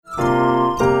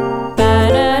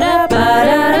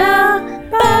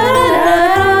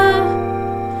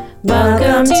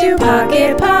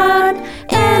Pocket Pod,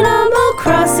 Animal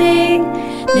Crossing,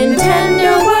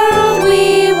 Nintendo World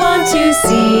we want to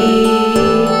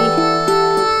see.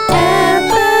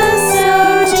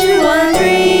 Episode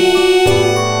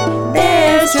 213.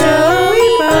 There's Joey,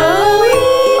 Bowie,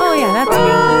 Oh yeah, that's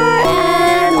me.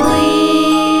 and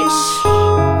Leash.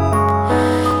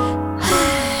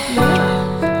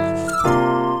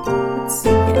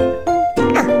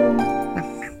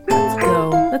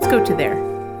 Let's go to there.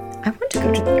 I want to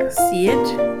go to there. See it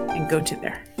and go to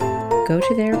there. Go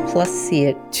to there, plus see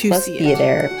it, To plus see be it.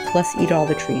 there, plus eat all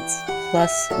the treats,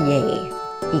 plus yay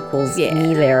equals Yeah.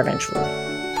 me there eventually.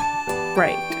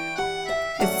 Right.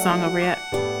 Is the song over yet?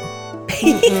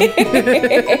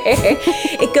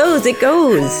 It goes.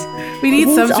 We need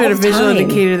It some moves sort all of the visual time.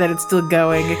 indicator that it's still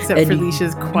going, except for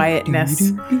Leisha's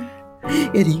quietness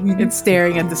and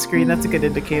staring at the screen. That's a good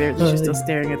indicator that she's still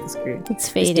staring at the screen. It's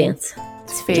Just fading. dance.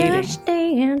 It's fading. Just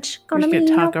dance. Gonna We're just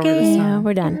be gonna talk over the okay. song. Yeah,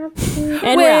 we're done. And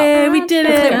we're Way, out. we did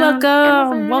it!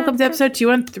 Welcome to episode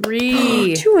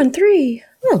 213. 2 and 3.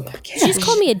 Oh my god. Did you just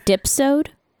call me a dipsode?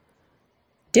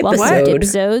 Dipisode. Welcome,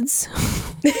 dipsodes.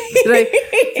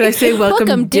 Did I say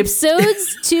welcome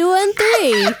dipsodes 2 and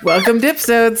 3. Welcome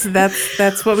dipsodes.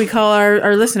 That's what we call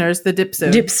our listeners, the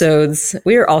dipsodes. Dipsodes.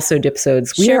 We are also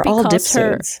dipsodes. We are all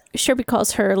dipsodes. Sherby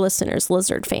calls her listeners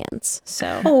lizard fans.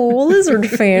 So, Oh, lizard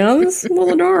fans.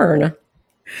 Well, darn.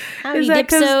 howdy, that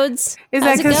 'cause- dipsodes. Is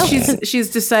How's that it because going? she's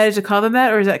decided to call them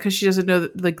that, or is that because she doesn't know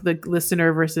like the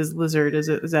listener versus lizard? Is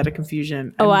that a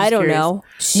confusion? Oh, I'm I just don't curious. know.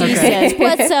 She Okay. says,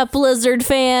 "What's up, lizard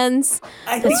fans?"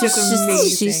 I think it's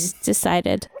amazing. She's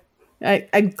decided.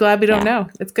 I'm glad we don't know.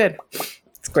 It's good.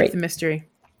 It's great. It's a mystery.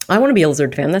 I want to be a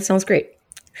lizard fan. That sounds great.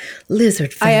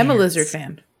 Lizard fan. I am a lizard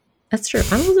fan. That's true.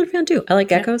 I'm a lizard fan too. I like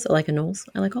geckos. I like anoles.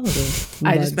 I like all of those.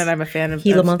 I just meant I'm a fan of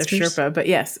Gila monsters. Sherpa, but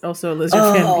yes, also a lizard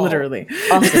fan, literally.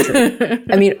 Also true.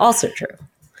 I mean, also true.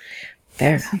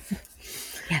 Fair enough.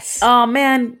 Yes. Oh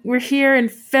man, we're here in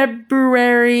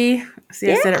February. See,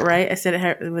 I said it right. I said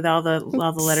it with all the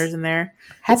letters in there.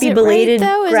 Happy it belated right,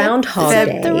 though? Is it- Groundhog is it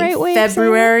Day. the right way of saying it?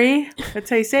 February. That's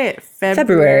how you say it.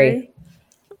 February.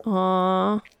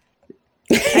 Aw.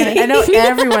 I know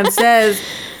everyone says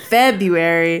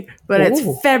February, but Ooh.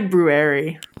 it's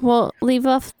February. Well, leave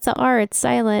off the R. It's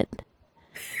silent.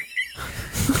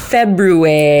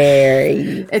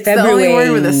 February. It's the only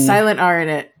word with a silent R in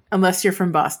it, unless you're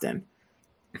from Boston.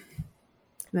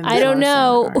 Then I there's don't not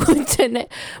a know. silent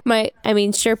R.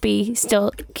 Sherpy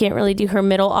still can't really do her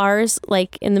middle R's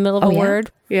like in the middle of a yeah?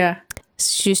 word. Yeah.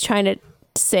 She was trying to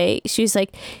say, she's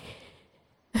like,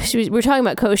 we're talking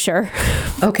about kosher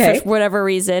Okay. for whatever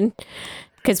reason,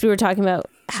 because we were talking about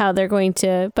how they're going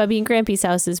to Bubby and Grampy's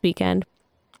house this weekend.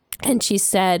 And she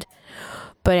said,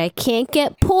 but I can't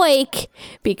get poik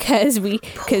because Bubby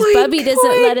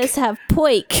doesn't let us have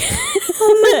poik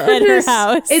at her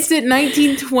house. It's at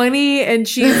 1920, and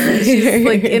she's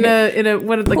like in a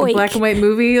what like a Poik. black and white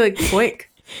movie, like Poik.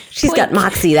 She's got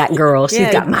moxie, that girl.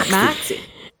 She's got moxie. Moxie.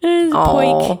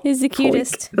 Poik is the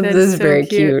cutest. That's This is so very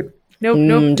cute. cute. Nope,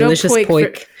 no delicious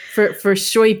Poik Poik. for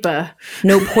Shoipa.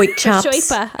 No poik chops.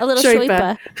 Shoipa, a little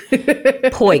Shoipa.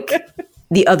 shoipa. Poik.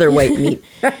 The other white meat.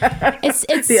 It's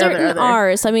other certain other.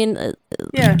 R's. I mean,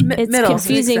 Yeah, it's middle.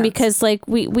 confusing Makes sense. because like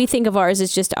we think of ours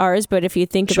as just ours, but if you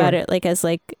think about it like as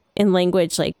like in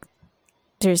language, like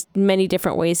there's many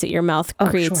different ways that your mouth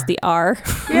creates sure. the R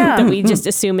Yeah. that we just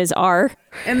assume is R.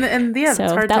 and yeah, So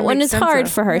it's hard that to one make is sense hard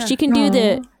of. for her. Yeah. She can do her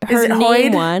it name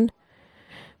Hoyd? one.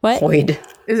 What? Hoyd.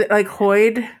 Is it like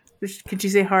Hoyd? Could you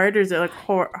say hard, or is it like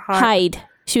Hide.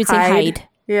 She would say hide.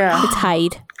 Yeah, It's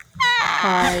hide.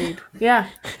 hide. Yeah.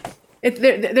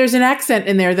 There's an accent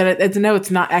in there that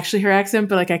it's not actually her accent,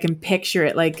 but like I can picture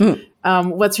it. Like,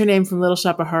 what's her name from Little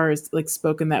Shop of Horrors? Like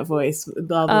spoken that voice.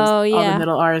 With all Oh, all yeah. the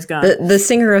middle R's gone. The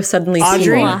singer of Suddenly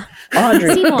Audrey. Seymour.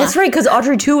 Audrey. Seymour. That's right, because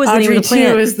Audrey 2 was the name Audrey of the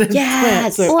plant. 2 is the Yes.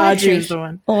 plant, so Audrey Audrey. is the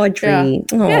one. Audrey.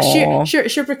 Yeah, Aw. sure.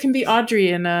 Sherpa can be Audrey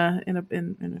in a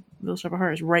Little Shop of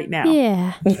Horrors right now.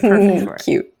 Yeah. Perfect for it.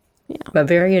 Cute. But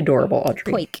very adorable,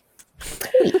 Audrey. Poik.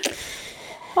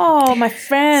 Oh, my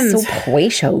friends. So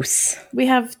precious. We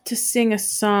have to sing a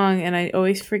song, and I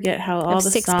always forget how all Of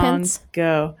the Sixpence? songs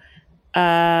go.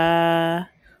 Oh.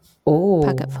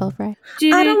 Pocket full of rye.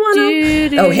 I don't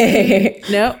wanna- Oh, hey.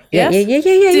 No. Yeah, Yes.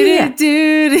 yeah.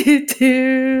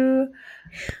 Do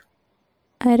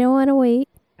I don't want to wait.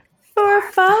 for a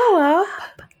follow up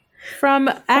from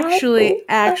actually,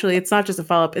 it's not just a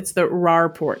follow up. It's the RAR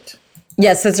port.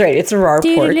 Yes, that's right. It's a RAR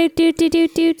port.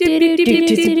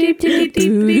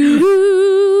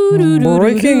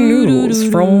 Breaking news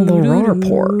from the RAR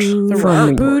port.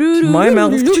 From my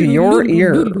mouth to your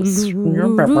ears. This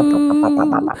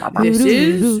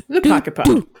is the Pocket Pop.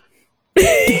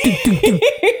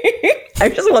 I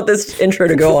just want this intro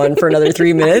to go on for another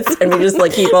 3 minutes, and we just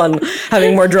like keep on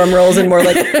having more drum rolls and more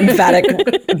like emphatic,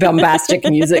 bombastic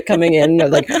music coming in.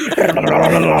 Like,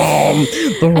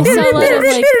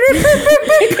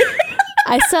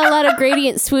 I saw a lot of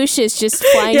gradient swooshes just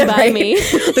flying by right. me.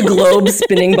 The globe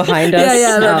spinning behind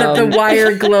us. The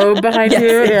wire globe behind you.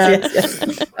 Yes.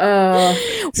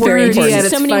 It's very wordy important. at its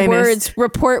So many finest. words.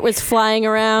 Report was flying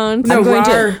around. No, I'm going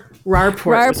to-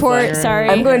 Rarport. was flying around. sorry.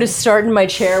 I'm going to start in my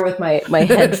chair with my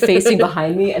head facing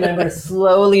behind me, and I'm going to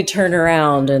slowly turn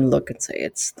around and look and say,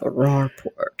 it's the RAR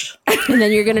port. And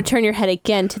then you're going to turn your head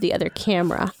again to the other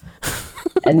camera.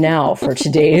 And now for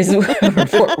today's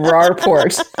RAR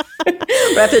port.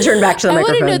 I have to turn back to the I want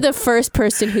to microphone. know the first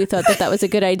person who thought that was a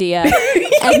good idea.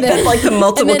 And then, Like the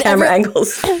multiple and then camera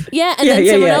angles. yeah, and Yeah, then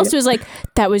yeah, someone yeah. else was like,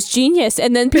 that was genius.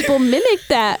 And then people mimicked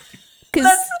that. Because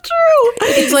True.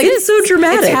 It's like It's so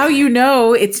dramatic. It's how you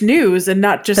know it's news and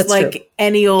not just That's like true.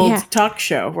 any old Yeah. talk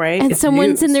show, right? and It's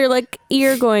someone's news. in their like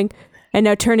ear going, and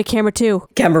now turn to camera 2.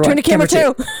 Camera Turn one, to camera,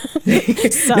 camera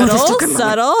 2.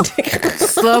 subtle.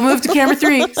 Slow move to camera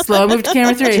 3. Slow move to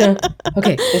camera 3.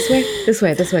 Okay, this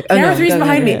way. Oh, Camera no, 3's go,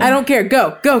 behind go, me. go. I don't care.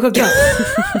 Go.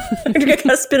 I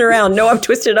gotta spin around. No, I'm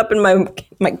twisted up in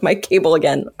my cable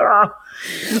again. Ah.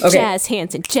 Okay. Jazz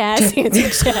hands and jazz hands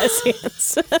and jazz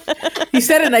hands. You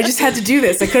said it, and I just had to do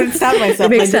this. I couldn't stop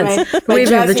myself. It makes I did sense. my The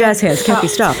waving of the jazz hands hands can't be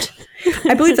stopped.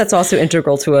 I believe that's also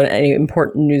integral to any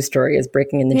important news story is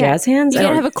breaking in the jazz hands. You I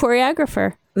gotta don't- have a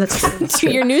choreographer that's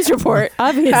to your news report,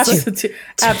 obviously.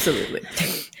 Absolutely.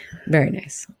 very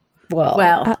nice. Well,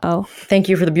 Uh-oh. thank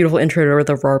you for the beautiful intro to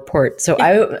the RAR port. So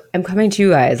I am coming to you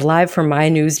guys live from my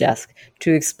news desk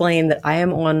to explain that I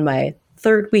am on my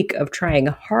 3rd week of trying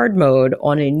hard mode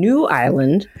on a new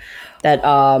island that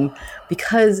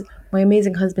because my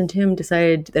amazing husband Tim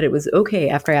decided that it was okay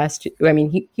after I asked you. I mean,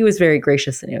 he was very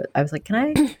gracious, and I was like, "Can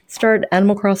I start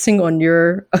Animal Crossing on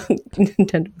your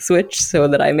Nintendo Switch so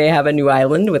that I may have a new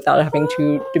island without having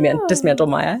to dismantle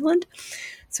my island?"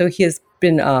 So he has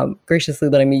been graciously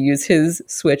letting me use his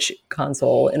Switch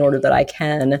console in order that I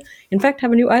can, in fact,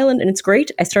 have a new island, and it's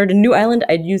great. I started a new island.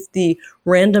 I used the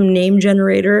random name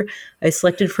generator. I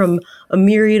selected from a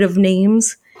myriad of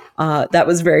names. That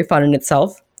was very fun in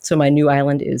itself. So my new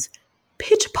island is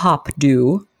Pit Pop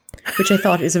Doo, which I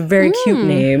thought is a very cute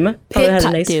name. Thought it had a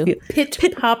Pop nice Doo. feel.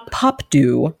 Pit Pop. Pop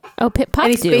Doo. Oh, Pit Pop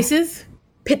Any do. spaces?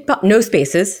 Pit Pop, no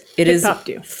spaces. It is Pop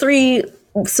Doo. 3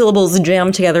 syllables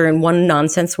jammed together in one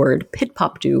nonsense word. Pit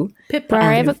Pop Doo. Pit Pop.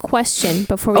 Bar, I have a question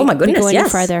before we, Oh my we goodness, go any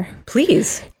yes. further.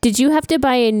 Please. Did you have to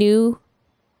buy a new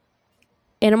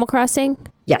Animal Crossing?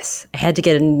 Yes, I had to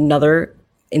get another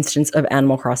instance of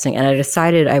Animal Crossing, and I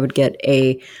decided I would get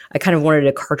I kind of wanted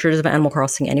a cartridge of Animal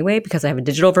Crossing anyway, because I have a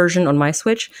digital version on my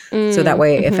Switch. So that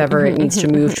way, if ever it needs to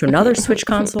move to another Switch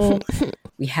console,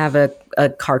 we have a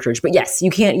cartridge. But yes,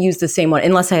 you can't use the same one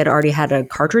unless I had already had a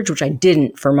cartridge, which I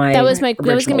didn't for my That was going to be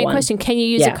original my one. question. Can you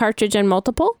use Yeah. a cartridge on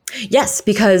multiple? Yes,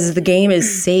 because the game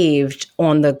is saved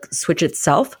on the Switch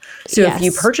itself. So if you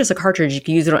Yes. purchase a cartridge, you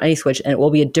can use it on any Switch, and it will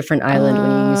be a different island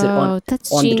when you use it on that's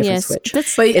the different genius. Switch.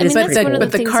 That's, But, I mean, is that's pretty one of cool. the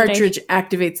but the things that I- cartridge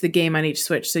activates the game on each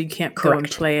Switch, so you can't go and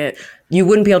Correct. play it. You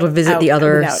wouldn't be able to visit the Out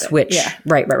other without it. Switch. Yeah.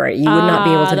 Right. You would not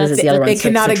be able to that's visit it. the other one. They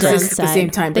cannot Switch. exist at the same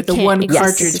time, but They the can't one exist at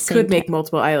the cartridge same could make time.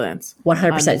 multiple islands.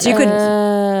 100%. So you could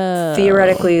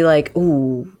theoretically, like,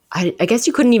 I guess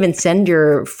you couldn't even send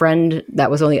your friend that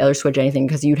was on the other Switch anything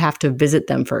because you'd have to visit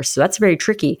them first. So that's very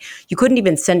tricky. You couldn't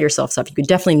even send yourself stuff. You could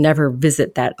definitely never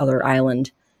visit that other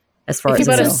island as far If you as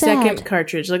I bought a know. second Sad.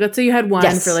 cartridge, like let's say you had one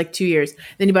Yes. for like 2 years,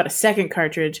 then you bought a second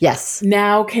cartridge. Yes.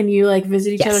 Now can you like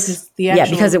visit each other? Yes. Because the Yeah,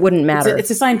 actual, because it wouldn't matter. It's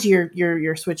assigned to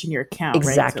your Switch and your account.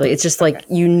 Exactly. Right? So It's just like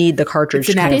you need the cartridge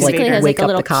It's to an kind of like Basically, it has wake like a up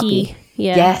little the copy. key.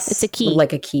 Yeah, Yes. it's a key.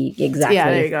 Like a key. Exactly. yeah,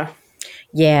 there you go.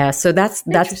 Yeah, so that's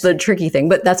the tricky thing.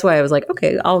 But that's why I was like,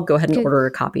 okay, I'll go ahead and order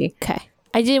a copy. Okay.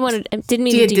 I didn't mean Do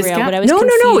you to get derail, discount? but I was No,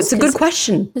 confused it's a good 'cause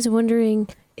question. I was wondering.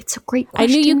 It's a great I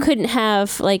question. knew you couldn't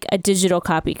have like a digital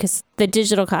copy because the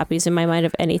digital copies in my mind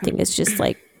of anything is just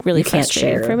like really You can't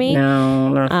frustrating share for me.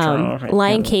 No,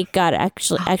 Lion Cake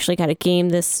actually got a game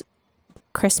this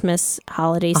Christmas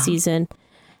holiday season,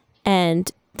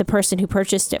 and the person who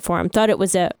purchased it for him thought it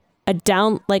was a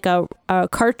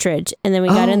cartridge, and then we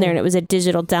got in there and it was a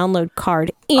digital download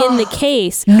card in the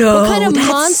case. No, what kind of that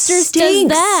monsters stinks.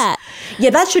 does that? Yeah,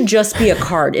 that should just be a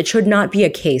card. It should not be a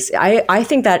case. I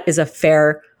think that is a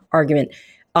fair argument.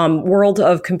 world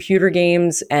of computer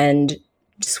games and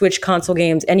Switch console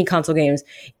games, any console games,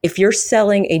 if you're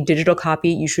selling a digital copy,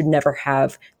 you should never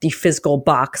have the physical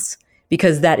box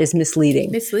because that is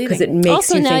misleading. Because it makes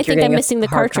Also, you now I think you're think I'm getting missing a the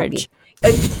hard cartridge.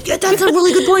 copy. Yeah, that's a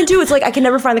really good point too. It's like I can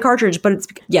never find the cartridge, but that's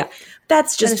That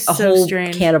just is a so whole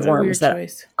strange. can of What a weird worms. That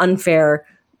choice. unfair,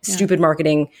 stupid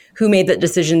marketing. Who made that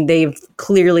decision? They've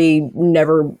clearly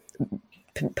never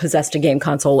possessed a game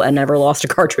console and never lost a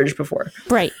cartridge before.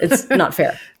 Right. It's not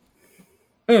fair.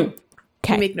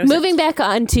 Okay. make no Moving back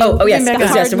on to Oh yes, back yes,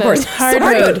 on yes, of hard course. mode. Hard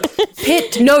mode.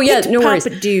 Pit. No, yeah, no worries.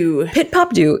 Pop do. Pit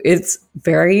Pop Do. It's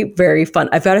very, very fun.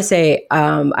 I've got to say,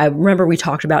 I remember we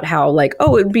talked about how like, it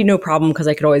would be no problem because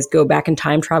I could always go back and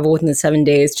time travel within the 7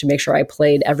 days to make sure I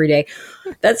played every day.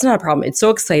 That's not a problem. It's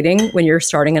so exciting when you're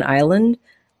starting an island.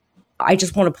 I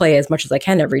just want to play as much as I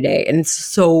can every day. And it's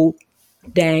so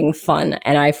dang fun.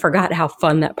 And I forgot how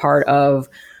fun that part of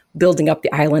building up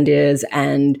the island is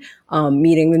and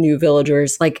meeting the new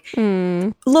villagers. Like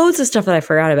loads of stuff that I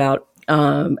forgot about.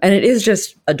 And it is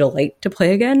just a delight to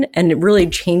play again. And it really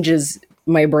changes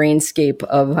my brainscape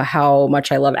of how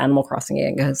much I love Animal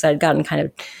Crossing because I'd gotten kind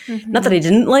of, not that I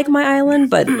didn't like my island,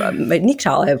 but my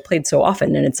Niktal I've played so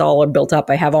often and it's all built up.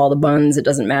 I have all the buns. It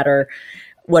doesn't matter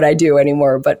what I do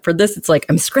anymore. But for this, it's like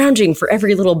I'm scrounging for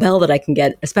every little bell that I can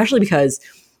get, especially because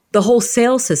the whole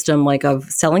sales system, like of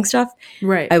selling stuff.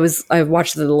 Right. I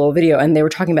watched the little video and they were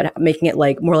talking about making it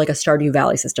like more like a Stardew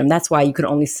Valley system. That's why you could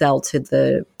only sell to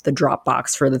the drop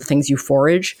box for the things you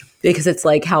forage, because it's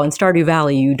like how in Stardew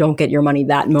Valley you don't get your money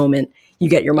that moment, you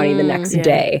get your money the next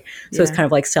day. So it's kind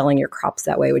of like selling your crops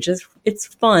that way, which is it's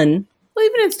fun. Well,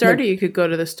 even in Stardew, you could go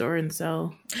to the store and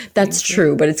sell. That's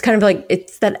true, but it's kind of like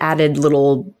it's that added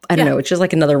little I don't know, it's just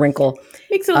like another wrinkle.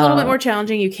 Makes it a little bit more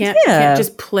challenging. You can't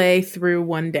just play through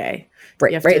one day. You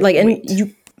Right, have right. to Like, and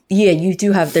wait. you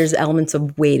do have, there's elements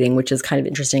of waiting, which is kind of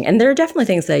interesting. And there are definitely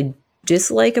things that I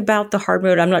dislike about the hard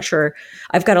mode. I'm not sure.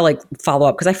 I've got to like follow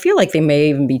up because I feel like they may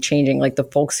even be changing, like the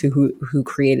folks who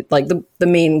created, like the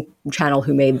main channel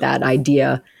who made that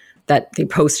idea that they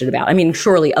posted about. I mean,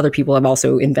 surely other people have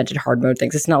also invented hard mode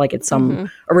things. It's not like it's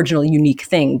some original unique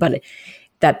thing, but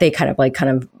that they kind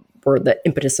of were the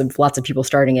impetus of lots of people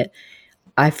starting it.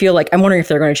 I feel like I'm wondering if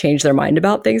they're going to change their mind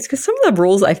about things because some of the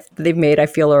rules they've made I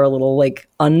feel are a little like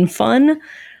unfun,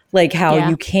 like how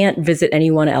you can't visit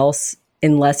anyone else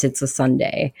unless it's a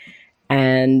Sunday,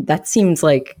 and that seems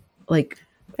like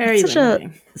Very such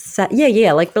limiting.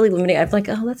 like really limiting. I'm like,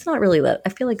 oh, that's not really that. I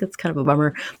feel like that's kind of a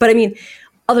bummer. But I mean,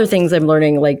 other things I'm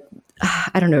learning, like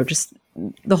I don't know, just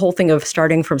the whole thing of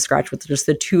starting from scratch with just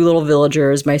the two little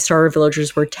villagers. My starter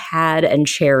villagers were Tad and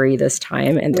Cherry this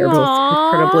time, and they're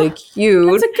both incredibly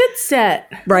cute. It's a good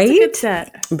set. Right? It's a good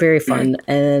set. Very fun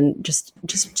and just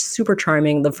super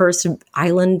charming. The first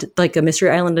island, like a mystery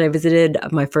island that I visited,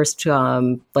 my first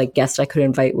like guest I could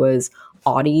invite was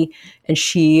Audie, and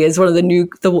she is one of the new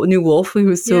wolf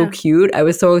who's so cute. I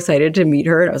was so excited to meet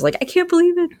her, and I was like, I can't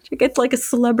believe it. She gets like a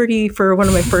celebrity for one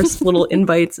of my first little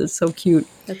invites. It's so cute.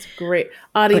 That's great.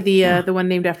 Audie, the one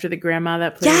named after the grandma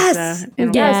that plays. Yes!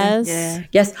 Animal Yes. Crossing. Yeah.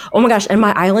 Yes. Oh my gosh. And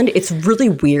my island, it's really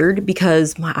weird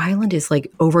because my island is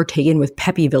like overtaken with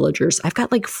peppy villagers. I've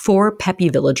got like 4 peppy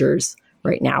villagers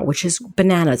right now, which is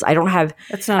bananas. I don't have.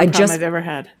 That's not a problem I've ever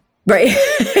had. Right.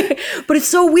 But it's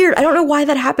so weird. I don't know why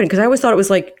that happened because I always thought it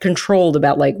was like controlled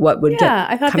about like what would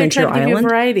I thought come they into tried your to give you a island.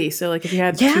 variety. So like if you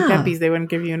had 2 Yeah. peppies, they wouldn't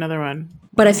give you another one.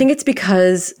 But I think it's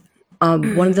because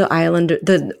one of the island,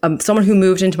 someone who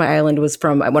moved into my island was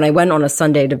from when I went on a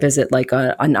Sunday to visit like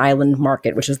an island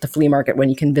market, which is the flea market when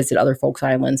you can visit other folks'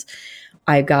 islands.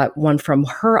 I got one from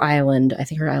her island. I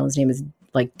think her island's name is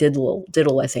like Diddle,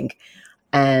 I think.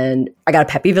 And I got a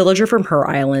peppy villager from her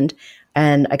island.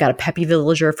 And I got a peppy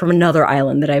villager from another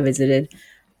island that I visited.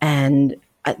 And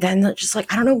then just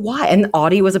like, I don't know why. And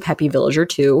Audie was a peppy villager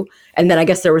too. And then I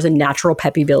guess there was a natural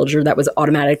peppy villager that was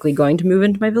automatically going to move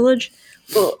into my village.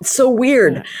 Ugh, it's so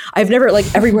weird. I've never, like,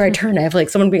 everywhere I turn, I have like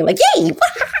someone being like, yay!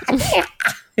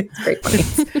 It's very funny.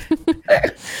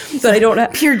 But I don't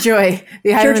have Pure joy.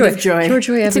 The island of joy. Pure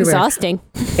joy It's everywhere. exhausting.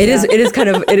 It is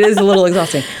a little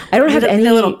exhausting. I don't have any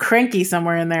A little cranky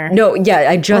somewhere in there. No, yeah,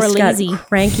 I just Or got lazy.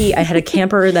 cranky. I had a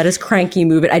camper that is cranky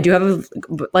moving. I do have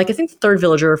I think the 3rd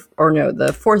villager, or no, the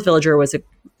 4th villager was a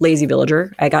lazy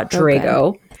villager. I got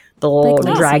Drago, the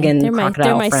little dragon They're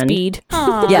crocodile my friend. speed.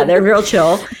 Yeah, they're real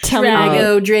chill. Tell me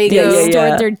Drago. yeah.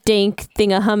 stored their dank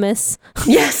thing of hummus.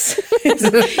 Yes,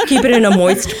 keep it in a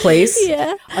moist place.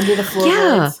 Yeah, Under the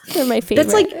floorboards. Yeah, they're my favorite.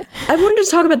 that's like I wanted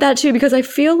to talk about that too because I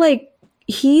feel like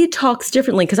he talks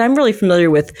differently because I'm really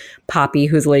familiar with Poppy,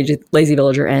 who's lazy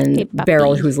villager, and Hey, Poppy.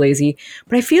 Beryl, who's lazy.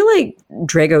 But I feel like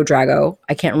Drago,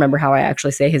 I can't remember how I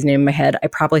actually say his name in my head. I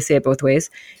probably say it both ways.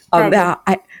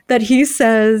 That he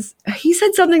said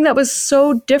something that was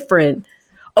so different.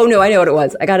 Oh no, I know what it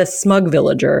was. I got a smug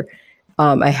villager.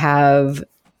 I have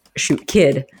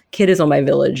Kid. Kid is on my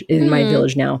village, in my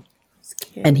village now.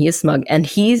 And he is smug. And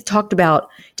he talked about,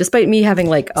 despite me having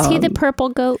like... Is he the purple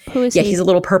goat? Who is he? Yeah, he's a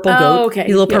little purple goat. Oh, okay.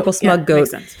 He's a little purple smug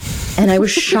goat. Makes sense. And I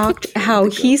was shocked how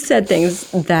he said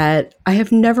things that I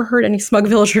have never heard any smug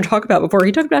villager talk about before.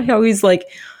 He talked about how he's like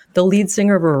the lead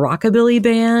singer of a rockabilly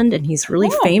band and he's really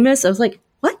famous. I was like,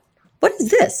 what? What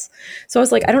is this? So I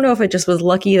was like, I don't know if it just was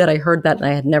lucky that I heard that and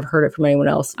I had never heard it from anyone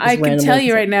else. I can tell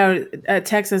you right now,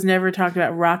 Tex has never talked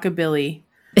about rockabilly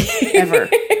ever.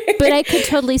 But I could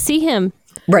totally see him.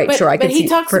 Right, But, sure. I but could he see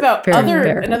talks fair- about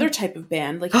fair. another type of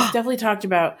band. Like he's definitely talked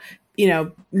about,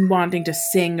 wanting to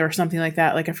sing or something like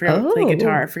that. Like I forgot play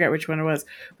guitar. I forget which one it was.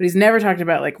 But he's never talked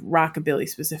about like rockabilly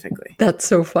specifically. That's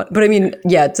so fun. But I mean,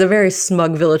 yeah, it's a very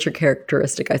smug villager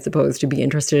characteristic, I suppose, to be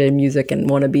interested in music and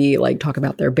want to be like talk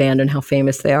about their band and how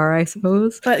famous they are, I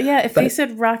suppose. But yeah, if they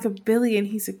said rockabilly and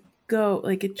he's a goat,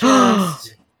 like it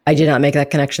just... I did not make that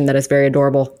connection. That is very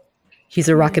adorable. He's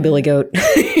a rockabilly goat.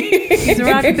 He's a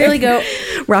rockabilly goat.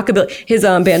 Rockabilly. His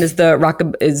band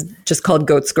is just called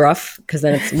Goat's Gruff because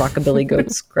then it's Rockabilly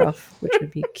Goat's Gruff, which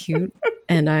would be cute,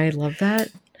 and I love that.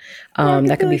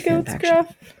 That could be fan fiction.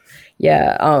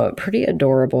 Yeah, pretty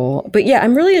adorable. But yeah,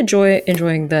 I'm really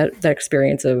enjoying that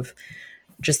experience of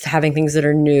just having things that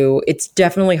are new. It's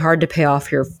definitely hard to pay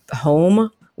off your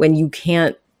home when you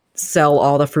can't sell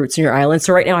all the fruits in your island.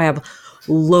 So right now I have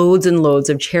loads and loads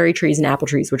of cherry trees and apple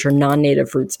trees, which are non-native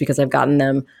fruits because I've gotten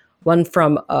them. One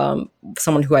from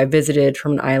someone who I visited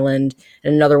from an island,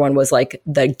 and another one was like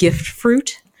the gift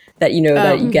fruit that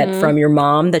that you get from your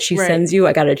mom that she sends you.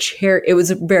 I got a cherry. It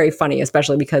was very funny,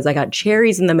 especially because I got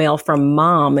cherries in the mail from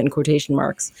mom in quotation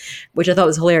marks, which I thought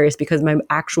was hilarious because my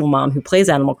actual mom who plays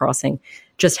Animal Crossing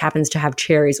just happens to have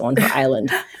cherries on her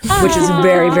island, which is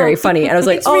very, very funny. And I was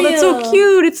like, oh, that's so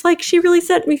cute. It's like she really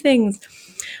sent me things.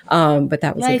 But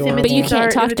that was adorable. But you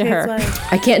can't talk to her.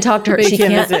 I can't talk to her. She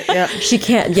can't. She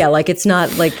can't. Yeah, like it's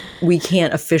not like we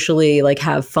can't officially like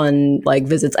have fun like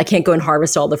visits. I can't go and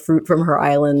harvest all the fruit from her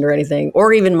island or anything,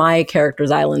 or even my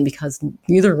character's island because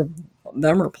neither of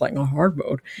them are playing a hard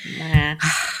mode.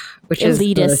 Which is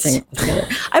another thing altogether.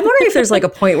 I'm wondering if there's like a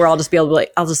point where I'll just be able to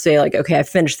like I'll just say like, okay, I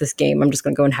finished this game. I'm just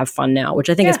going to go and have fun now, which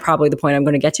I think is probably the point I'm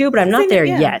going to get to. But I'm not there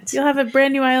yet. You'll have a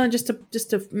brand new island just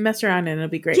to mess around in. It'll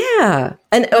be great. Yeah,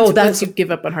 and that's you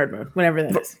give up on hard mode, whenever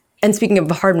that is. And speaking of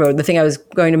hard mode, the thing I was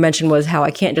going to mention was how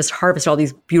I can't just harvest all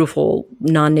these beautiful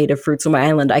non-native fruits on my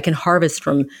island. I can harvest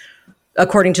from,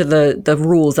 according to the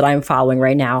rules that I'm following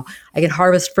right now, I can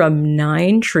harvest from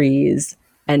 9 trees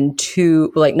and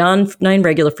 2 9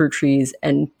 regular fruit trees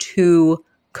and 2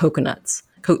 coconuts,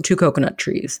 2 coconut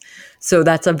trees. So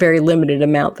that's a very limited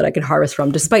amount that I can harvest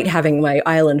from, despite having my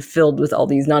island filled with all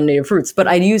these non-native fruits. But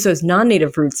I use those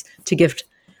non-native fruits to gift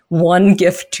 1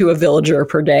 gift to a villager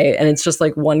per day, and it's just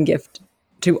like 1 gift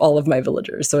to all of my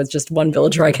villagers. So it's just 1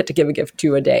 villager I get to give a gift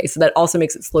to a day. So that also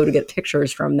makes it slow to get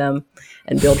pictures from them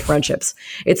and build friendships.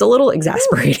 It's a little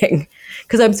exasperating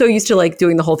because I'm so used to like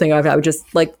doing the whole thing. I would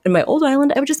just like in my old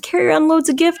island, I would just carry around loads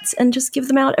of gifts and just give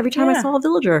them out every time I saw a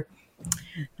villager.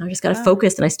 Now I just got to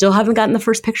focus, and I still haven't gotten the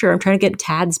first picture. I'm trying to get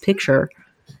Tad's picture.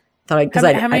 How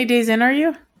many days in are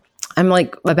you? I'm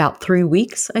like about 3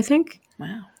 weeks, I think.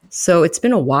 Wow. So it's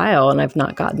been a while, and I've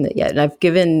not gotten it yet. And I've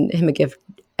given him a gift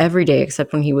every day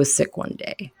except when he was sick one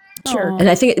day. Sure. And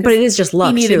I think, but it is just luck.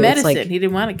 He needed too. medicine. It's like, he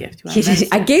didn't want a gift.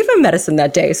 I gave him medicine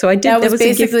that day, so I did. That was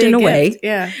a gift in a way.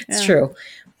 Yeah, it's true.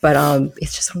 But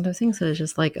it's just one of those things that is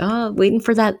just like, waiting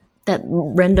for that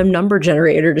random number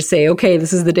generator to say, okay,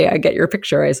 this is the day I get your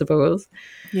picture, I suppose.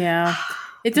 Yeah.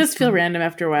 It does feel random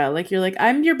after a while. Like you're like,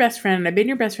 I'm your best friend. I've been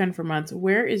your best friend for months.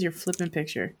 Where is your flipping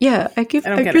picture? Yeah, you're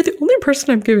the only person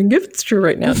I'm giving gifts to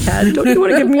right now, Tad. Don't you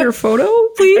want to give me your photo,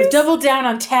 please? Double down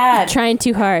on Tad. Trying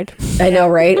too hard. I know,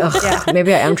 right? Ugh,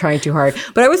 maybe I am trying too hard.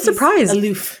 But I was surprised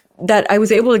that I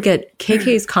was able to get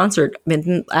KK's concert. I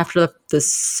mean, after the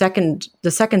second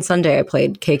Sunday I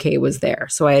played, KK was there.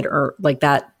 So I had like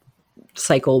that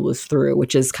cycle was through,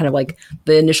 which is kind of like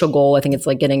the initial goal. I think it's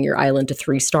like getting your island to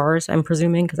 3 stars, I'm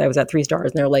presuming, because I was at 3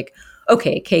 stars and they're like,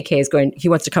 okay, KK he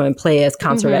wants to come and play his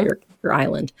concert at your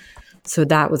island. So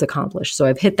that was accomplished. So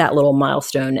I've hit that little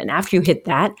milestone. And after you hit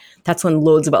that, that's when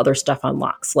loads of other stuff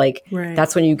unlocks. Like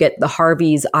that's when you get the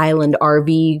Harvey's Island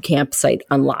RV campsite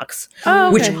unlocks.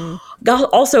 Oh, okay. Which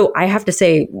also I have to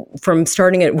say, from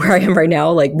starting at where I am right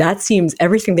now, like that seems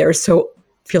everything there is so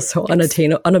feels so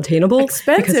unobtainable.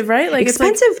 Expensive, right? Like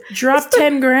expensive. It's like drop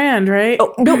 10 grand, right?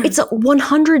 Oh, no, it's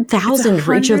 100,000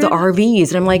 for each of the 100? RVs,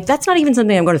 and I'm like, that's not even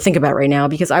something I'm going to think about right now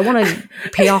because I want to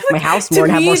pay off my house more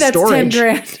and have more that's storage. 10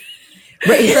 grand.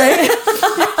 Right.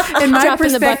 In my Drop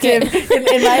in the bucket. perspective,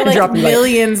 in my Drop like in the bucket.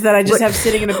 millions that I just have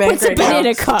sitting in a bank What's a right now.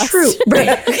 banana cost? True.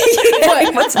 Right.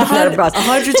 What's the banana cost?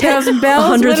 100,000 bells.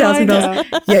 100,000 What do I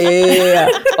bells. know? Yeah.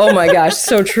 Oh my gosh,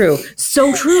 so true.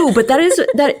 So true. But that is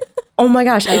that. Oh my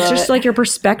gosh, it's just like your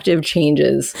perspective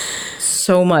changes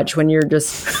so much when you're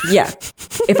just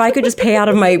If I could just pay out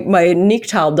of my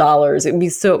Niktal dollars, it'd be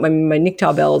so my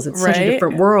Niktal bells. It's such a Right?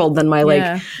 different world than my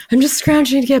Yeah. I'm just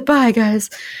scrounging to get by, guys.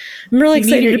 I'm really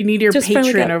excited. You need your to just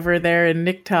finally patron get- over there in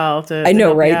Niktal to. I know,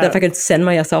 help you right? out. That if I could send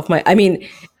myself I mean,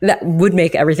 that would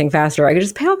make everything faster. I could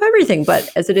just pay off everything. But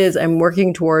as it is, I'm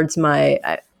working towards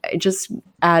I just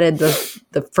added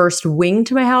the first wing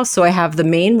to my house. So I have the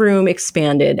main room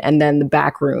expanded and then the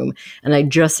back room. And I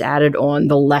just added on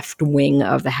the left wing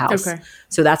of the house. Okay.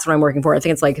 So that's what I'm working for. I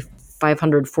think it's like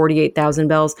 548,000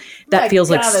 bells. That My feels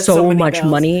like God, that's so many much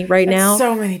bells. money right That's now.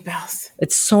 So many bells.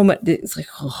 It's so much. It's like,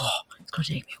 it's going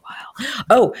to take me a while.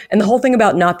 Oh, and the whole thing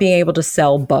about not being able to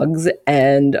sell bugs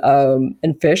and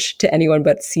fish to anyone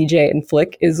but CJ and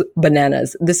Flick is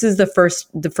bananas. This is the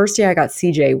first day I got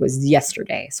CJ was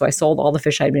yesterday. So I sold all the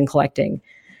fish I'd been collecting.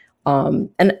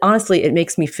 And honestly, it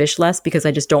makes me fish less because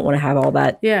I just don't want to have all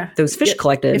that. Yeah. Those fish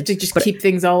collected. You have to just But- keep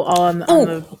things all on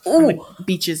the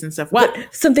beaches and stuff. What?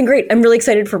 Something great. I'm really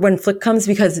excited for when Flick comes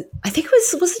because I think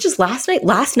was it just last night?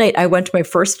 Last night I went to my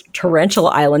first tarantula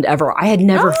island ever. I had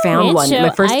never found one. Rancho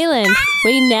My first Island.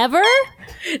 We never?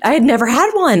 I had never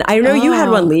had one. I know you had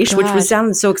one, Leash, which God.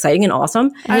 sounded so exciting and awesome.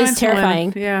 It I was went to one,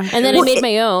 terrifying. yeah. And then I made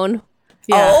my own.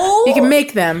 Yeah. Oh. You can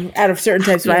make them out of certain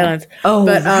types of islands. Oh,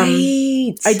 but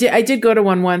right. I did go to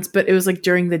one once, but it was like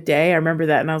during the day. I remember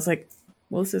that, and I was like,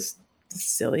 "Well, this is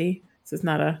silly. This is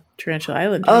not a tarantula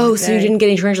island." during Oh, the so you day." didn't get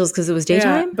any tarantulas because it was Yeah,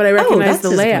 daytime? but I Oh, recognized that's the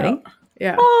layout. disappointing.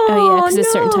 Yeah. Oh, yeah, because it's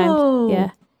a certain no. time. Yeah.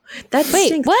 That Wait,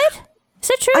 stinks. what? Is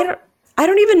that true? I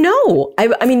don't even know.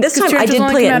 I mean, this time I Tarantulas did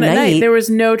only play come at out night. There was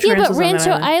no Yeah, tarantulas but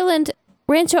on that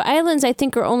Rancho Islands, I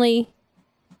think, are only.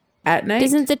 at night.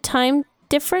 Isn't the time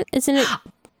different? Isn't it?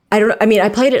 I don't. I mean, I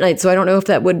played at night, so I don't know if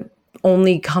that would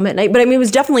only come at night. But I mean, it was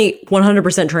definitely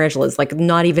 100% tarantulas. Like,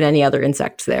 not even any other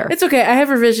insects there. It's okay. I have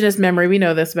revisionist memory. We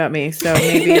know this about me, so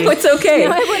maybe No, it's okay.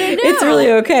 No, I wouldn't know. It's really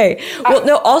okay. Well,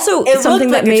 no. Also, it something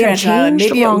looked that like a may have tarantula island.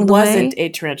 changed Maybe along it the wasn't way. a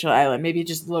tarantula island. Maybe it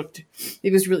just looked.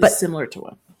 It was really similar to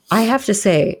one. I have to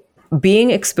say,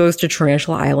 being exposed to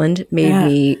Tarantula Island made Yeah.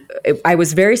 me. I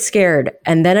was very scared,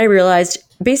 and then I realized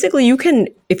basically you can,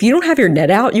 if you don't have your net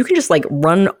out, you can just like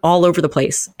run all over the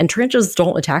place, and tarantulas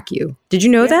don't attack you. Did you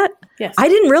know that? Yes. I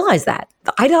didn't realize that.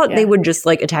 I thought they would just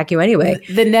like attack you anyway.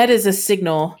 The net is a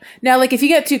signal. Now, like if you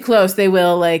get too close, they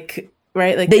will like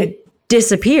right They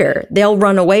disappear. They'll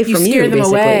run away from you. scare them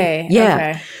basically. away. Yeah.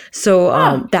 Okay.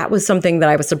 So that was something that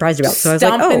I was surprised about. So I was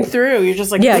like, stomping oh. through. You're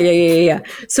just like Yeah.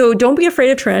 So don't be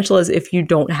afraid of tarantulas if you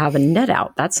don't have a net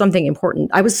out. That's something important.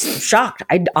 I was shocked.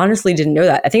 I honestly didn't know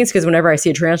that. I think it's because whenever I see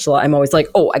a tarantula, I'm always like,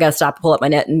 oh, I got to stop, pull up my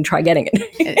net, and try getting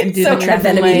it. and do So the then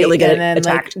traffic immediately light get and then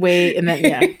attacked. like wait and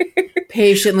then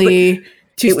patiently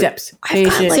two steps. I've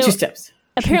got, Patient, like- two steps.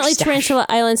 Apparently, stash. Tarantula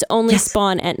Islands only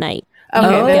spawn at night. Okay,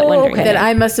 Oh, then, okay. then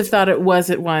I must have thought it was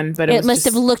at one, but it, It was must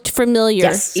just, have looked familiar.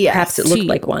 Yes, perhaps it looked to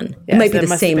like you. one. yes, It might be that the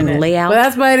must have same been it. layout. Well,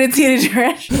 that's why I didn't see any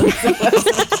tarantulas.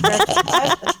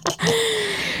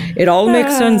 It all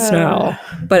makes sense now.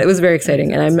 But it was very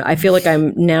exciting, and I feel like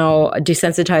I'm now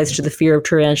desensitized to the fear of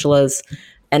tarantulas.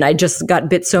 And I just got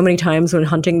bit so many times when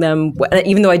hunting them,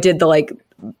 even though I did the like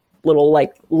little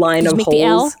like line Did of you make the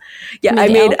L? holes. Yeah,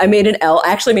 You made the I made an L.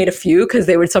 I actually made a few because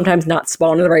they would sometimes not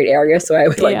spawn in the right area, so I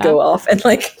would like Yeah. go off and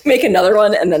like make another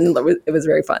one, and then it was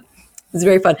very fun. It was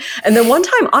very fun. And then one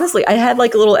time, honestly, I had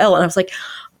like a little L, and I was like,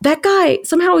 that guy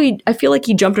somehow I feel like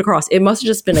he jumped across. It must have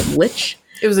just been a glitch.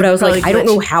 It was But I was like, probably I don't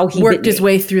know glitch. how he worked bit his me.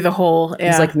 way through the hole. Yeah. It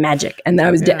was like magic, and then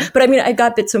I was dead. But I mean, I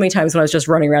got bit so many times when I was just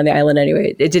running around the island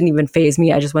anyway. It didn't even phase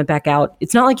me. I just went back out.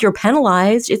 It's not like you're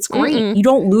penalized. It's great. You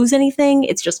don't lose anything.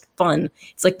 It's just fun.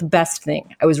 It's like the best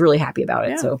thing. I was really happy about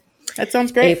it. Yeah. So that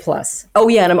sounds A great. plus. Oh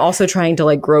yeah, and I'm also trying to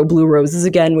like grow blue roses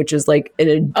again, which is like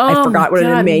I Oh forgot what my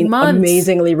an God, months.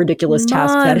 amazingly ridiculous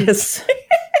task that is.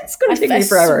 It's going to take I me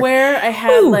forever. swear I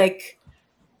had Ooh. like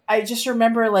I just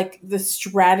remember like the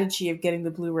strategy of getting the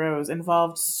blue rose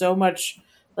involved so much.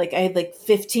 Like I had like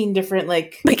 15 different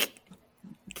like Like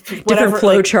different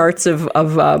flow charts of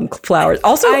flowers.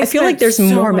 Also, I feel like there's spent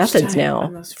so more much methods time now.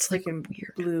 on those freaking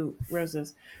blue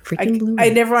roses. Freaking blue I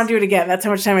never want to do it again. That's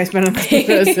how much time I spent on those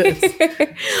roses.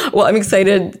 Well, I'm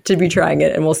excited to be trying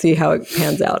it, and we'll see how it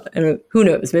pans out. And who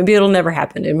knows? Maybe it'll never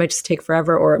happen. It might just take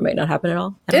forever, or it might not happen at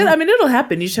all. I mean, it'll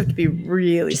happen. You just have to be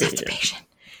really Just have to patient.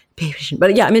 be patient.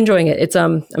 But yeah, I'm enjoying it. It's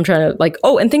I'm trying to like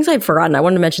and things I've forgotten. I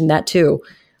wanted to mention that too.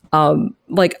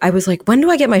 Like I was like, when do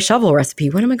I get my shovel recipe?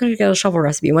 When am I going to get a shovel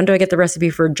recipe? When do I get the recipe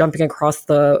for jumping across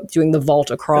doing the vault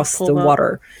across the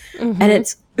water? And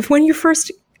it's when you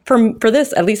first for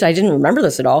this, at least I didn't remember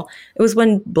this at all. It was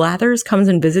when Blathers comes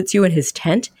and visits you in his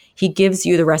tent. He gives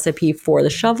you the recipe for the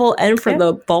shovel and for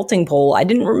the vaulting pole. I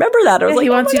didn't remember that. I was like, he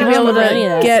wants you to be able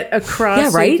to get across. Yeah,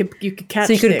 right. So you could catch.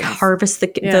 So you could things. harvest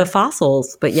the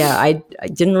fossils. But yeah, I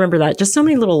didn't remember that. Just so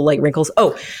many little like wrinkles.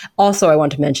 Oh, also I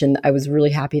want to mention I was really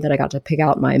happy that I got to pick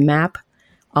out my map.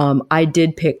 I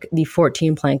did pick the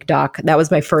 14 plank dock. That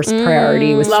was my first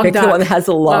priority. Was Long pick the dock. one that has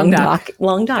a long dock.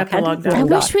 Long dock. Got the long dock. I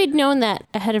wish we'd known that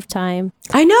ahead of time.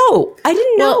 I know. I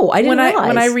didn't know. I didn't when realize.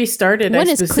 when I restarted, One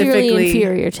I is clearly specifically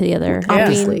inferior to the other.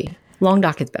 Obviously, long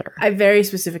dock is better. I very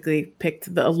specifically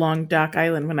picked the Long Dock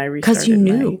Island when I restarted. Because you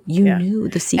knew. You yeah. knew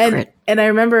the secret. And I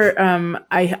remember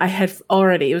I had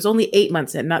already, it was only 8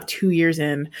 months in, not 2 years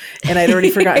in, and I'd already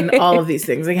forgotten all of these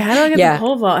things. Like, how do I get the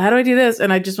pole vault? How do I do this?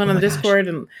 And I just went on the Discord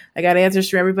and I got answers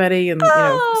from everybody. And,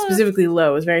 specifically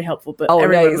Lo was very helpful. But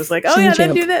everyone was like, She's a then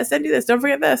champ. do this. Don't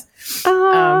forget this.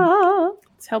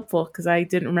 It's helpful because I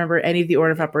didn't remember any of the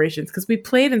order of operations because we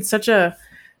played in such a,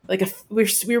 we were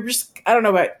just, I don't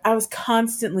know, but I was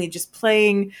constantly just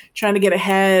playing, trying to get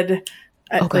ahead.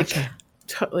 Gotcha.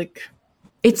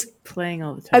 It's playing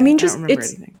all the time. I mean, don't remember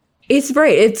anything. It's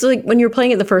right. It's like when you're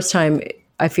playing it the first time,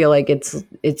 I feel like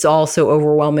it's all so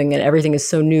overwhelming and everything is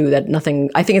so new that nothing,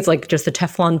 I think it's like just a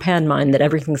Teflon pan mine that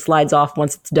everything slides off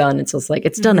once it's done. It's just like,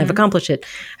 it's done. I've accomplished it.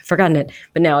 I've forgotten it.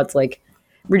 But now it's like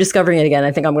rediscovering it again.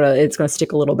 I think it's going to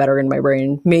stick a little better in my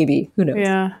brain. Maybe. Who knows?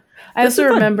 Yeah. I also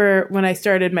remember when I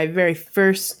started my very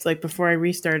first, before I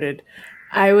restarted,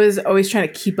 I was always trying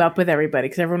to keep up with everybody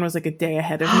because everyone was like a day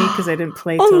ahead of me because I didn't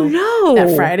play till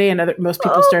that Friday and most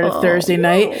people started Thursday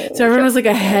night. So everyone was like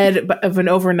ahead of an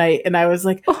overnight and I was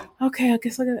like, okay, I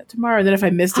guess I'll get that tomorrow. And then if I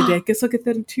missed a day, I guess I'll get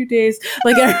that in 2 days.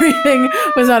 Like everything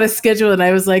was on a schedule and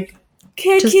I was like,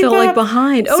 can't just keep feel up. like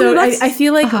behind. So I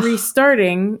feel like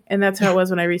restarting, and that's how it was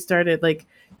when I restarted, like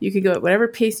you could go at whatever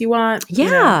pace you want.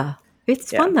 Yeah.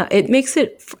 It's fun though. It makes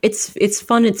it's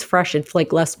fun. It's fresh. It's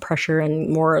like less pressure and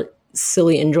more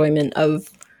silly enjoyment of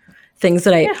things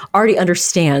that I already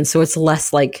understand. So it's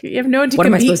less like, you have no one to what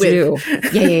am I compete supposed with. to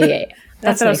do? Yeah.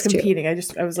 That's what I was nice, too. competing. I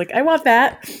was like, I want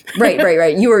that. Right.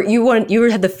 You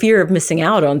had the fear of missing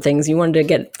out on things. You wanted to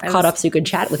get caught up so you could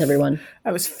chat with everyone.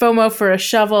 I was FOMO for a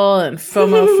shovel and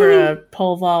FOMO for a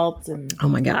pole vault and Oh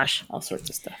my gosh. all sorts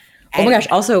of stuff. Oh my gosh.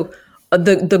 Also,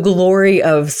 the glory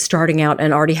of starting out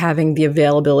and already having the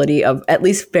availability of, at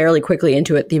least fairly quickly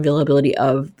into it, the availability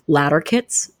of ladder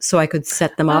kits so I could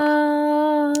set them up,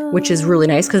 which is really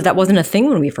nice because that wasn't a thing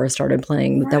when we first started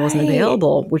playing. That wasn't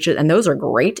available, and those are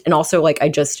great. And also, like,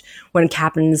 when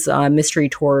Captain's Mystery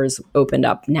Tours opened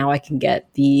up, now I can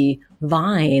get the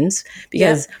vines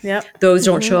because those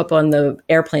don't show up on the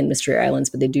airplane Mystery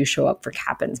Islands, but they do show up for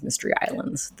Captain's Mystery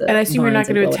Islands. And I assume you're not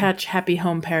going to attach Happy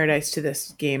Home Paradise to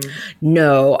this game.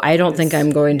 No, I don't think I'm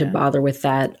going to bother with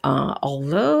that.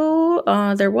 Although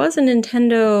there was a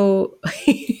Nintendo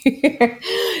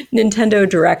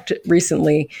Direct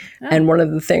recently, and one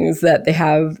of the things that they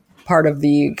have part of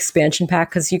the expansion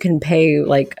pack, because you can pay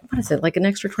like an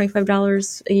extra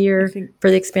 $25 a year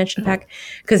for the expansion pack,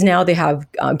 because now they have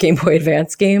Game Boy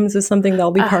Advance games is something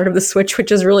that'll be part of the Switch,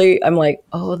 which is really, I'm like,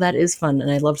 oh, that is fun,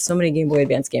 and I love so many Game Boy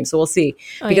Advance games. So we'll see,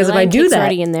 because if I do that,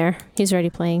 already in there. He's already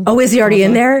playing. Oh, is he already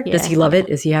in there? Yeah. Does he love it?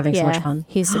 Is he having so much fun?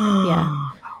 He's Oh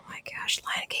my gosh,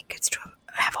 Lion King gets to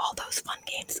have all those fun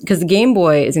games because the Game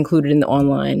Boy is included in the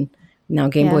online. Now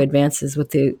Game Boy Advances with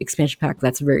the expansion pack.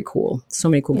 That's very cool. So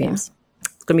many cool games.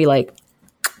 It's gonna be like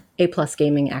A+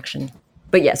 gaming action.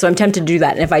 But yeah, so I'm tempted to do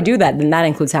that. And if I do that, then that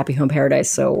includes Happy Home Paradise.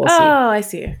 So we'll see. Oh, I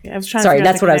see. I was trying. Sorry, to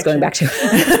that's what I was going back to.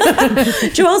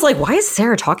 Joelle's like, why is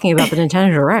Sarah talking about the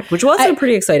Nintendo Direct? Which was a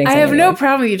pretty exciting thing. I have anyway. no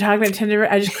problem with you talking about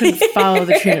Nintendo. I just couldn't follow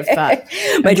the train of thought.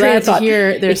 My I'm train glad of thought. to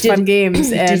hear there's fun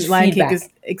games and Lion King feedback. is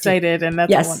excited, and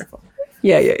that's wonderful.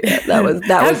 Yeah. That was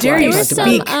How dare why I you talked about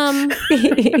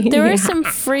speak? there were some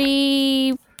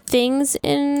free things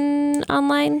in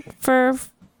online for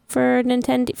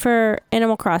Nintendo for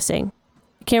Animal Crossing.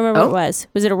 I can't remember what it was.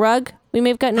 Was it a rug? We may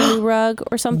have gotten a new rug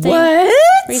or something What?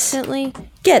 recently.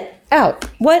 Get out.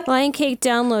 What? Lion Cake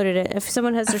downloaded it. If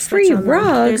someone has their free Switch on them,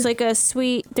 rug? there's like a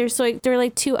sweet. There are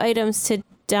like 2 items to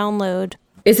download.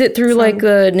 Is it through like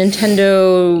the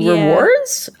Nintendo Yeah.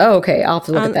 rewards? Oh, okay. I'll have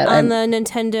to look at that. On the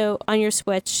Nintendo on your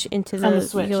Switch into On the the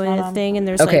Switch, you go in not the on- thing, and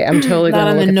there's okay, like I'm totally Not going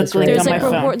to on the look at this Nook right link there's on now. my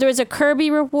like phone. reward. There was a Kirby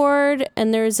reward,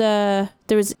 and there was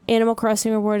Animal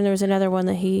Crossing reward, and there was another one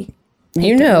that he.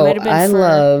 You It know, might have been I for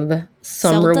love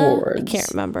some Zelda? rewards. I can't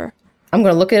remember. I'm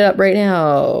going to look it up right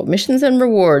now. Missions and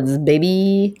rewards,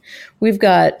 baby. We've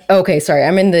got, okay, sorry.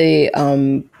 I'm in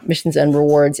the missions and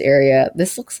rewards area.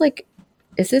 This looks like,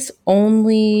 is this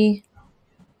only,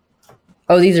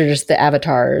 oh, these are just the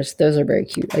avatars. Those are very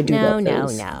cute. I do love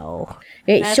those. No.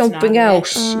 It's That's something not it.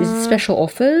 else. Is it special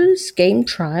offers, game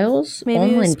trials, Maybe it was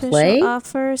online special play?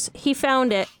 offers. He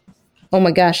found it. Oh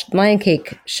my gosh, Lion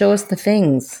Cake, show us the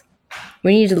things.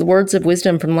 We need the words of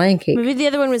wisdom from Lion Cake. Maybe the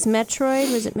other one was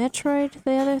Metroid. Was it Metroid?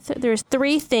 The other there's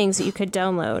 3 things that you could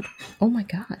download. Oh my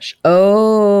gosh.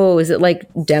 Oh, is it like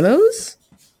demos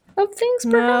of things,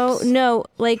 perhaps? No.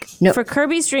 Like No. for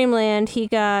Kirby's Dream Land, he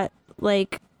got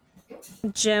like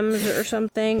gems or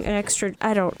something, an extra.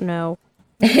 I don't know.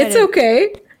 It's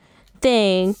okay.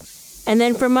 Thing. And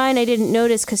then for mine, I didn't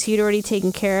notice because he'd already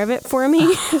taken care of it for me.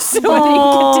 So I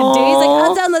didn't get to do. He's like,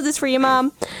 I'll download this for you,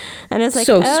 Mom. And I was like,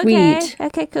 So okay, sweet.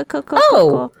 okay, cool.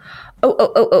 Oh.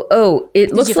 Oh.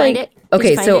 It looks you find like. it? Did Okay,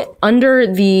 you find so it?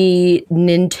 under the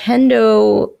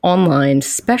Nintendo Online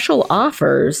special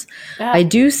offers, I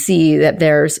do see that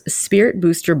there's Spirit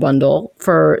Booster Bundle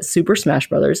for Super Smash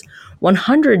Brothers,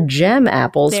 100 gem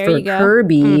apples There for you go. Mm-hmm.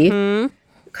 Kirby,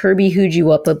 Kirby Hooji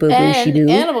Wappa Boo And Doo.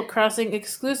 Animal Crossing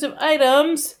exclusive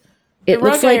items. It The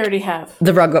looks rug I like already have.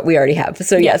 the rug that we already have.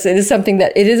 So yes, it is something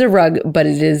that it is a rug, but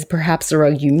it is perhaps a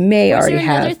rug you may Is already there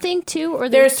another have. thing too, or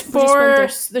There's just one thing?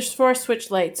 there's 4 Switch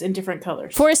lights in different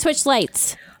colors. 4 Switch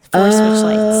lights. 4 Switch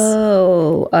lights.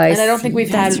 Oh, And I don't think we've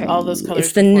had right. all those colors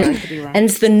It's the before. I could be wrong. and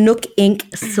it's the Nook Ink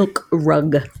silk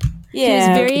rug. He was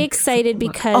yeah. very excited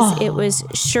because it was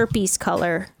Sherpie's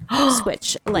color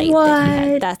Switch light that he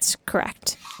had. What? That's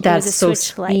correct. It That's was a so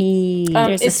Switch light. sweet.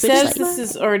 There's a it Switch says light. this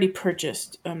is already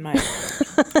purchased on my.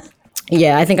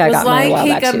 Yeah, I think I Was got mine a Lion while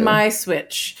Cake back on too. my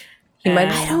Switch. might-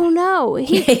 I don't know. But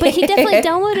he definitely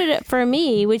downloaded it for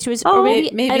me, which was or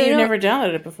maybe Maybe I don't you know. never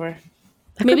downloaded it before.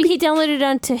 Maybe he downloaded it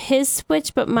onto his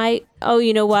Switch, but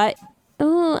you know what?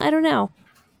 Oh, I don't know.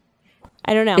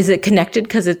 Is it connected?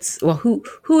 Because it's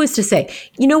who is to say?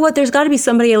 You know what? There's got to be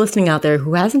somebody listening out there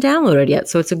who hasn't downloaded yet,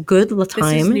 so it's a good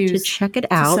time to news check it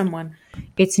To out. someone.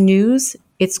 It's news.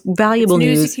 It's valuable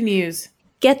News news. you can use.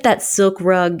 Get that silk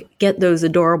rug. Get those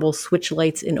adorable Switch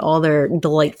lights in all their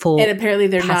delightful. And apparently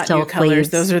they're not pastel new colors. shades.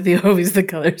 Those are always the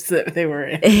colors that they were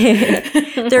in.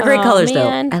 They're great colors,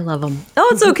 man. though. I love them. Oh,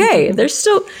 it's okay. They're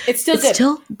still. It's still it's good.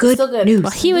 Still good. Still good. news.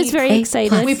 Well, He was very A+.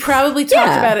 excited. We probably talked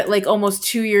Yeah. about it like almost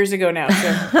 2 years ago now.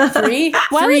 So 3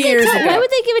 Why 3 would, years they ago. why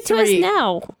would they give it to 3. us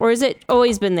now? Or is it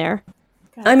always been there?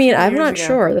 I mean, 3 I'm years not ago.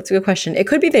 sure. That's a good question. It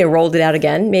could be they rolled it out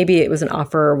again. Maybe it was an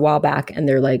offer a while back, and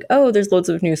they're like, "Oh, there's loads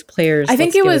of new players." I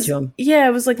think Let's it give was. to 'em." Yeah,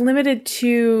 it was like limited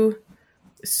to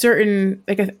certain.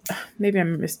 Maybe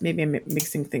I'm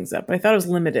mixing things up. But I thought it was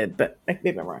limited, but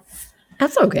maybe I'm wrong.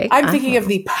 That's okay. I'm thinking of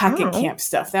the Pocket Camp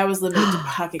stuff. That was limited to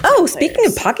Pocket Camp. Oh, speaking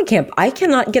of players. Pocket Camp, I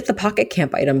cannot get the Pocket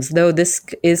Camp items, though this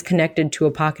is connected to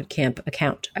a Pocket Camp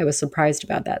account. I was surprised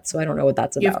about that, so I don't know what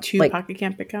that's You about. have 2 Pocket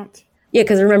Camp accounts. Yeah,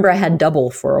 because remember I had Double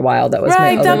for a while. That was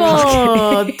Right, my other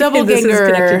Pocket. Double This is Ganger.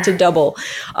 connected to Double.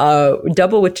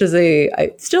 Double, which is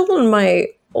still on my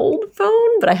old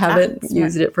phone, but I haven't smart.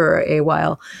 used it for a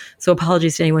while. So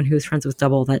apologies to anyone who's friends with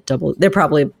Double. They're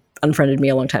probably unfriended me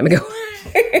a long time ago.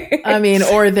 I mean,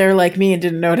 or they're like me and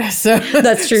didn't notice. So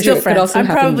That's true, Still too. It could friends. also I'm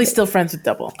happen. probably still friends with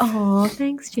Double. Oh,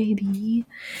 thanks, JB.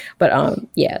 But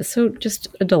yeah, so just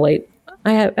a delight.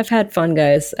 I've had fun,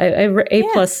 guys. A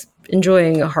plus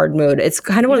enjoying hard mode. It's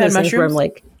kind of one of had those things where I'm mushrooms?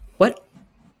 like, what?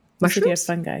 Said you had Mushrooms?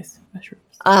 fun, guys. Mushrooms.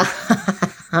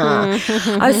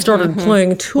 I started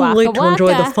playing too Waka late to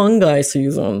enjoy the waka. fungi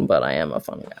season, but I am a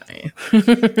fun guy.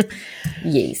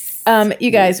 Yes.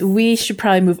 You guys, we should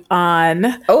probably move on.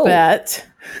 Oh. But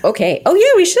Okay. Oh yeah,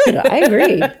 we should. I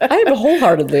agree. I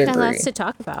wholeheartedly Got agree. lots to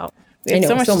talk about. we have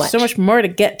I know, so much more to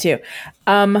get to.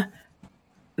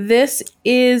 This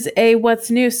is a what's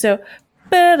new. So,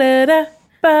 ba-da-da,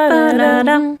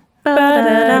 ba-da-da,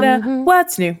 ba-da-da.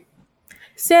 What's new?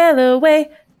 Sail away,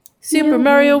 Super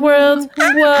Mario World.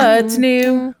 What's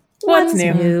new? What's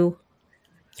new? New.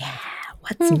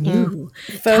 What's new?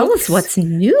 Tell us Folks, what's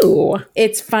new.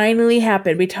 it's finally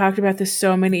happened. We talked about this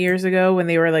so many years ago when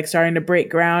they were like starting to break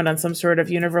ground on some sort of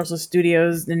Universal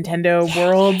Studios Nintendo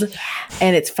World,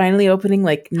 and it's finally opening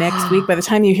like next week. By the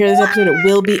time you hear this episode, it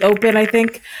will be open. I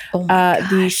think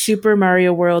the Super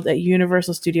Mario World at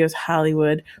Universal Studios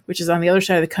Hollywood, which is on the other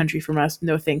side of the country from us.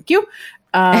 No, thank you.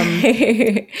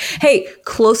 Hey,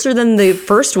 closer than the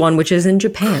first one, which is in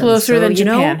Japan. Closer So, than you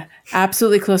know, Japan.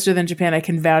 Absolutely closer than Japan. I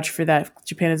can vouch for that.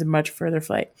 Japan is a much further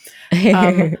flight.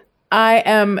 I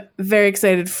am very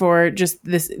excited for just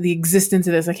the existence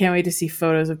of this. I can't wait to see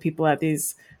photos of people at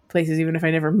these places, even if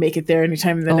I never make it there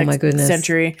anytime in the my next goodness.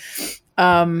 century.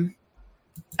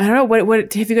 I don't know.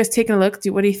 What have you guys taken a look?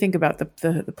 What do you think about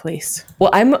the place? Well,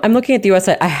 I'm looking at the US.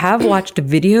 I have watched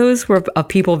videos of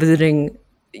people visiting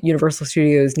Universal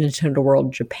Studios Nintendo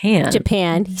World Japan.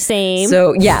 Same.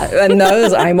 So yeah, and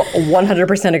those I'm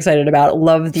 100% excited about.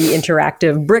 Love the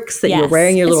interactive bricks that you're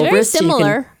wearing your it's little very wrist. So you can-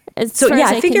 similar. As So far yeah,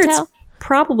 as I figure can it's tell.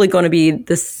 probably going to be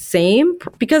the same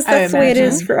because that's the way it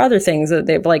is for other things that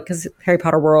they've like because Harry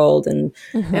Potter World and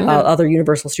other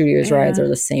Universal Studios rides are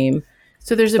the same.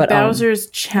 So there's a But, Bowser's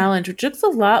Challenge, which looks a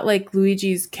lot like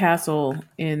Luigi's Castle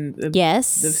in the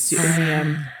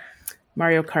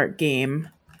Mario Kart game.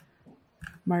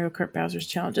 Mario Kart Bowser's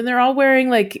Challenge. And they're all wearing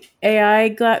like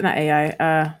not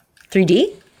AI,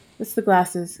 3D? what's the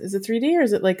glasses? Is it 3D or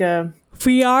is it like a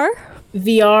VR?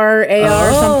 VR, AR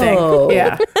or something?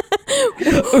 Yeah.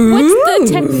 What's the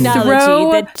technology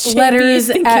Throw that Chippy letters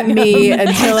is at thinking me of?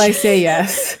 until I say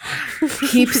yes.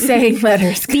 Keep saying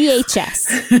letters.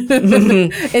 VHS.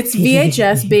 It's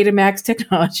VHS Betamax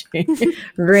technology.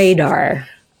 Radar.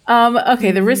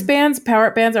 Okay, the wristbands, power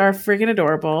up bands are freaking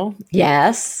adorable.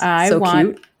 Yes. I so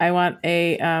want cute.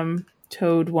 a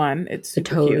Toad one. It's The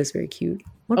super Toad cute. is very cute.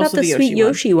 What Also about the the sweet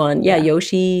Yoshi one? Yeah,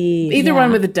 Yoshi. Either yeah.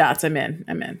 one with the dots, I'm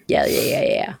in.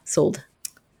 Yeah. Sold.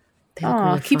 They look Oh,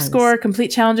 really keep fun. score,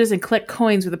 complete challenges, and collect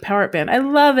coins with a power up band. I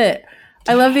love it.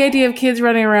 I love the idea of kids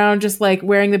running around just like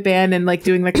wearing the band and like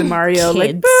doing like the Mario like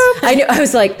Kids. boop. I know. I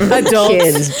was like, Adults.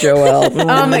 kids, Joel.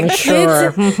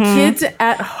 Sure. Kids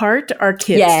at heart are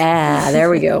kids. Yeah, there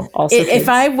we go. Also, If kids.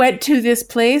 I went to this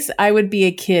place, I would be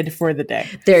a kid for the day.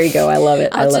 There you go. I love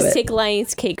it. I I'll love just it. take Lion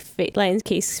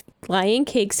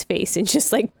Cake's face and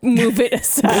just like move it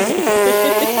aside.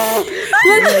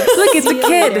 Look, it's a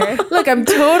kid. Look, I'm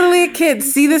totally a kid.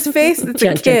 See this face? It's a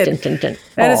Dun, dun, kid. dun, dun, dun.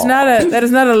 That is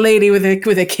Aw, not a lady with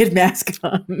a kid mask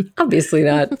on. obviously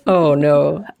not. Oh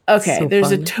no. Okay, So there's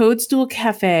fun. a Toadstool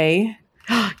Cafe.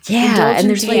 Yeah, and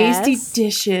there's like tasty Yes.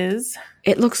 dishes.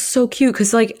 it looks so cute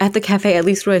because like at the cafe, at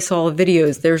least what I saw the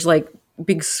videos, there's like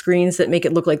big screens that make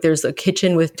it look like there's a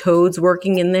kitchen with toads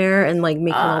working in there and like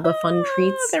making all the fun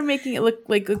treats. They're making it look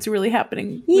like it's really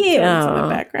happening. With toads in Yeah, the it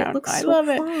background. looks I so love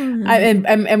fun. it.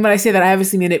 And when I say that, I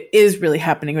obviously mean it is really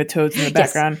happening with toads in the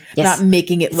background, yes. not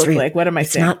making it look real. like. What am I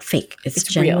It's saying? not fake. It's It's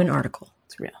genuine real. article.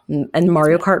 It's real. And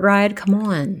Mario Kart ride, come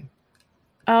on.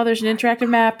 Oh, there's an interactive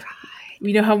map.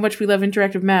 You know how much we love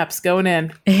interactive maps. Going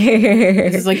in.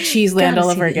 This is like Cheese Land all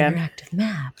Gotta see over the again. Interactive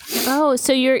map. Oh,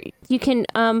 so you can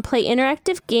play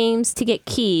interactive games to get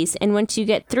keys, and once you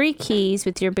get 3 keys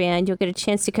with your band, you'll get a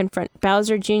chance to confront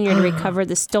Bowser Jr. to recover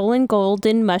the stolen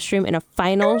golden mushroom in a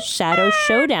final shadow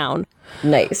showdown.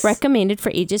 Nice. Recommended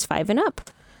for ages 5 and up.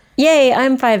 Yay,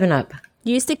 I'm 5 and up.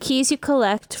 Use the keys you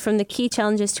collect from the key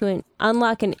challenges to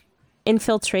unlock and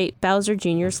infiltrate Bowser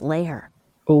Jr.'s lair.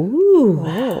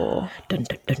 Ooh. Dun,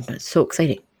 dun, dun, dun. So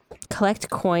exciting. Collect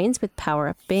coins with Power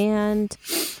Up Band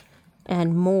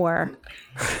and more.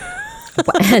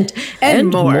 And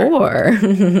more. more.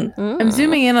 I'm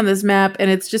zooming in on this map, and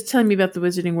it's just telling me about the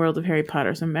Wizarding World of Harry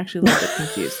Potter, so I'm actually a little bit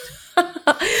confused.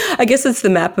 I guess it's the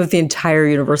map of the entire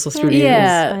Universal Studios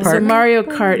Yeah, so park. Mario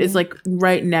Kart is like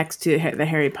right next to the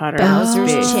Harry Potter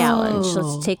Bowser's space. Challenge.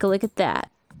 Let's take a look at that.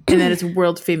 And then it's a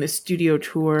world famous studio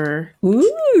tour.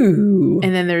 Ooh.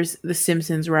 And then there's the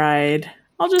Simpsons ride.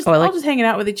 All just hanging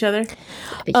out with each other.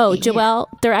 Oh, Joelle,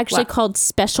 they're actually called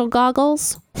special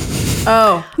goggles.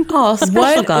 Oh, Oh,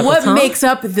 special goggles, what huh? makes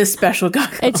up this special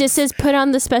goggles? It just says put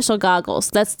on the special goggles.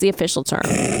 That's the official term.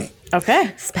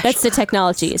 Okay. That's the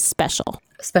technology is special.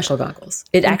 Special goggles.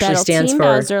 It actually Battle stands Team for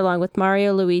Bowser along with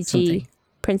Mario, Luigi, something.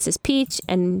 Princess Peach,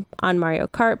 and on Mario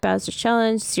Kart, Bowser's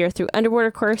Challenge, Zero through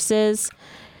underwater courses,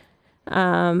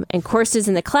 and courses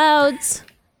in the clouds,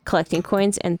 collecting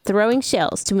coins and throwing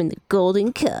shells to win the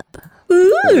Golden Cup.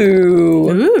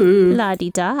 Ooh. La di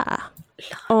da.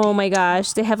 Oh my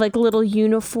gosh, they have like little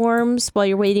uniforms while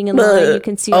you're waiting in line. You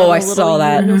can see. all Oh, the I little saw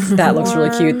that. That looks really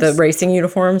cute. The uniforms. racing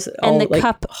uniforms. And all,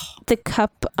 the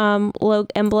cup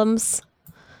emblems.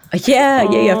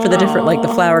 For the different, like the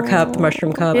flower cup, the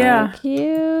mushroom cup. Yeah.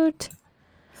 Cute.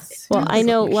 Well, I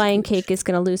know Lion Cake is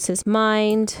going to lose his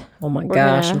mind. Oh my We're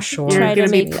gosh, gonna I'm sure. You're try going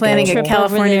to to be make planning a a trip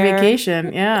California over there.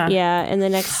 vacation. Yeah. Yeah, in the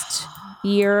next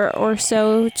year or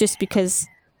so, just because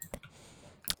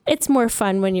it's more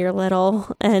fun when you're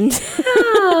little, and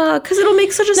Because it'll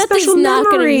make such a nothing's special not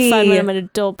going to memory. be fun when I'm an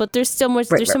adult. But there's still much.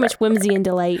 There's so much whimsy and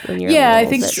delight when you're. Yeah, I little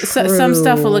think that- some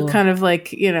stuff will look True. kind of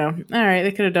like, all right,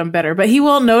 they could have done better, but he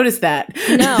won't notice that.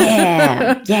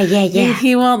 no.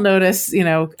 He won't notice,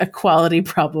 a quality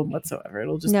problem whatsoever.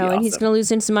 It'll just be No, awesome. and he's going to lose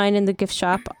his mind in the gift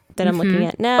shop that I'm looking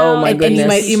at now. Oh, my and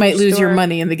goodness. you might lose your Store.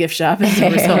 money in the gift shop as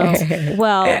a result.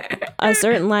 Well, a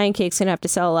certain Lion Cake's going to have to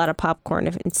sell a lot of popcorn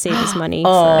and save his money.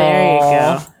 There you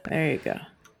go. There you go.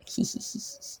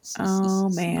 Oh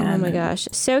man. Oh my gosh,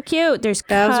 so cute! There's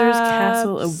Bowser's cups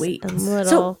Castle awaits. and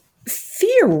little. So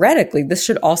theoretically, this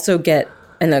should also get,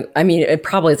 and I mean, it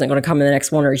probably isn't going to come in the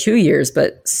next 1 or 2 years,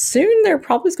 but soon there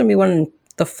probably is going to be one in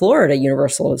the Florida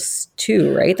Universal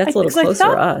too, right? That's a little 'Cause I closer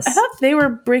thought- to us. I thought they were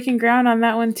breaking ground on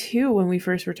that one too when we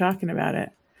first were talking about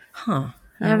it. Huh.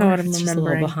 I don't know what I'm It's just a little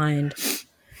remembering. behind.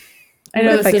 I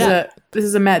know Look it up. this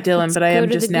is a Matt Dillon, Let's but I go am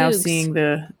to just the now Googs. seeing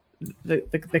the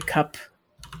cup.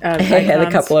 Yeah, the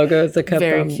icons. cup logos, the cup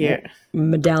Very cute.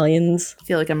 medallions. I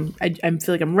feel like I'm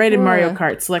right in Mario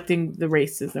Kart, selecting the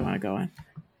races I want to go on.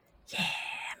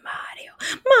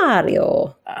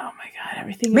 Mario. Oh my god,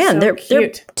 everything Man, is so they're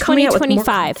cute. coming out with more-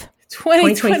 2025.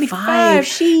 2025.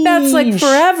 2025. That's like Sheesh.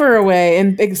 forever away,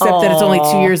 and except that it's only 2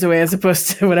 Aw. years away as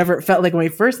opposed to whatever it felt like when we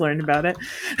first learned about it.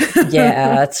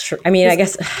 Yeah, that's true. I mean, I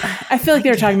guess I feel like they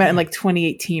were talking about it in like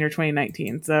 2018 or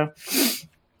 2019. So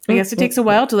I guess it takes a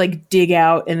while to like dig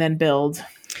out and then build.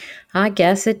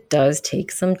 it does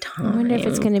take some time. I wonder if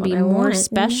it's going to be but I more want it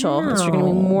special. Is there going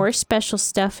to be now. more special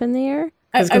stuff in there?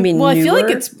 It's gonna be I feel like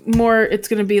newer? it's more. It's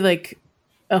going to be like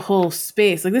a whole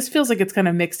space. Like this feels like it's kind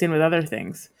of mixed in with other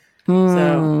things. So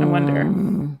I wonder.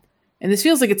 And this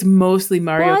feels like it's mostly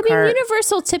Mario Well, I mean, Kart.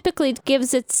 Universal typically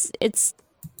gives its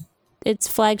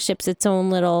flagships its own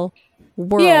little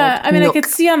world. Yeah, I mean, Nook. I could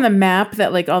see on the map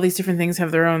that like all these different things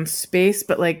have their own space,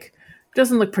 but like it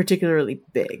doesn't look particularly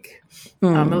big.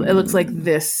 It looks like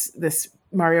this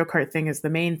Mario Kart thing is the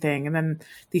main thing, and then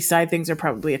these side things are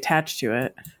probably attached to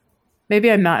it. Maybe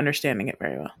I'm not understanding it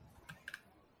very well.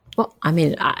 Well, I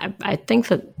mean, I think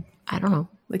that I don't know.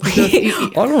 Like I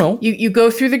don't know. You go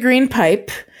through the green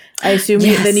pipe. I assume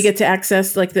Yes. then you get to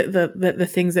access like the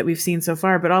things that we've seen so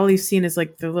far, but all you've seen is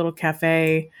like the little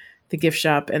cafe, the gift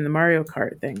shop, and the Mario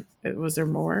Kart thing. Was there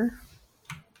more?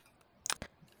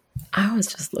 I was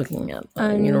just looking at the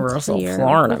Unclear. Universal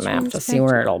Florida Which map one's to see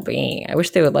where it'll be. I wish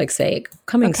they would like say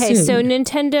coming Okay, soon. so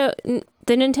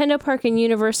the Nintendo Park in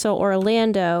Universal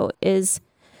Orlando is.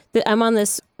 I'm on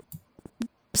this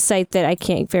site that I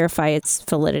can't verify its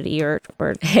validity or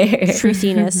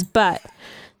truthiness, but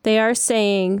they are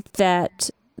saying that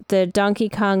the Donkey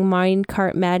Kong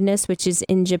Minecart Madness, which is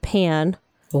in Japan,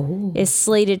 is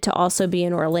slated to also be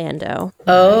in Orlando,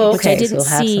 oh, which okay. I didn't so we'll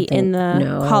have see in the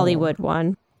something- Hollywood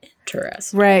one.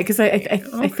 Interesting. Right, because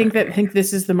I think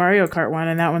this is the Mario Kart one,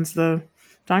 and that one's the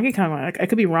Donkey Kong one. I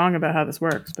could be wrong about how this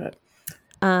works, but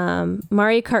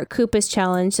Mario Kart Koopa's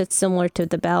Challenge, that's similar to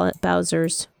the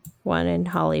Bowser's one in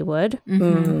Hollywood.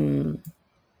 And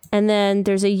then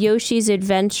there's a Yoshi's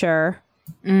Adventure.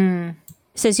 It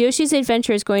says Yoshi's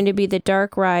Adventure is going to be the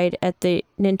dark ride at the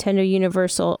Nintendo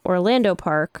Universal Orlando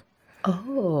Park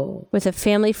Oh, with a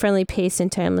family-friendly pace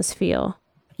and timeless feel.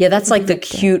 yeah, that's like the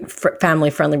cute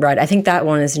family-friendly ride. I think that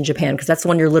one is in Japan because that's the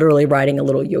one you're literally riding a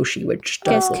little Yoshi, which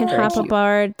does Guests look can very hop cute.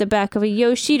 aboard the back of a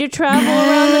Yoshi to travel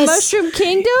around the Mushroom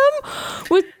Kingdom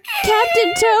with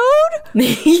Captain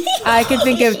Toad. I could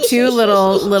think of two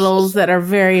littles that are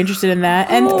very interested in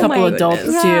that, and a couple my adults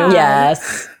goodness. too. Yeah.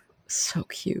 Yes, so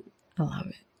cute. I love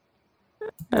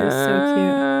it. They're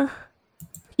so cute.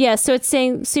 Yeah, so it's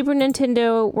saying Super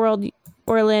Nintendo World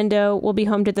Orlando will be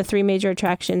home to the three major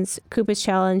attractions: Koopa's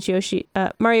Challenge,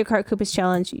 Mario Kart Koopa's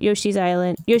Challenge, Yoshi's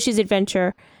Island, Yoshi's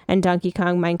Adventure, and Donkey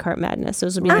Kong Minecart Madness.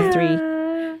 Those will be the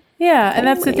three. Yeah, and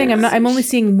that's the thing. I'm only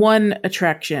seeing one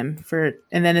attraction for it,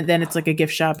 and then it's like a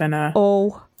gift shop and a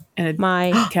Oh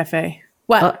my cafe.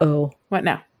 What? Uh-oh. What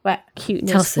now? What?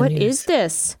 cuteness! Tell us the What news. is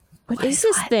this? What is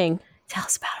this thing? Tell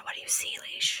us about it. What do you see,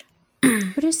 Leash?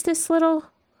 What is this little?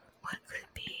 What could it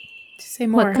be? Just say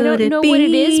more. I don't Could it know what it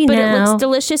is, be but it now? looks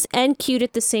delicious and cute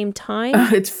at the same time.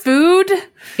 It's food.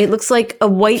 It looks like a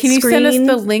white Can you screen. send us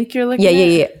the link you're looking Yeah, at?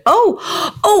 yeah, yeah.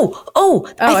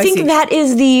 Oh! I I think see. that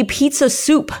is the pizza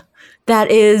soup that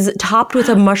is topped with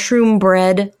a mushroom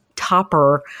bread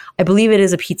topper. I believe it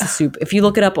is a pizza soup. If you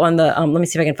look it up on the, let me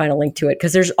see if I can find a link to it,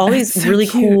 because there's all these so really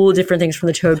cute. cool different things from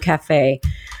the Toad Cafe.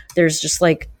 There's just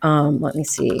like, let me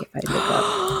see if I look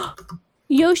up.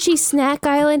 Yoshi Snack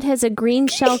Island has a green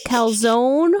shell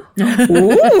calzone.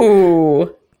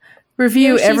 Ooh.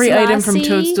 Review Yoshi's every item from Lassi.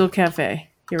 Toadstool Cafe.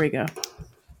 Here we go.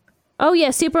 Oh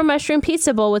yeah, super mushroom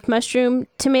pizza bowl with mushroom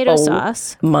tomato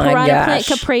sauce. my Piranha Plant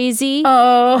gosh. Caprese.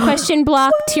 Oh, Question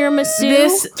block tiramisu.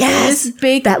 this Yes! this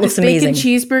bacon That looks this bacon amazing.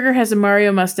 cheeseburger has a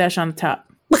Mario mustache on the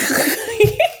top.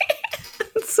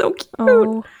 It's so cute.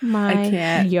 Oh my I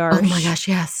can't. yarsh. Oh my gosh,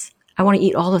 yes. I want to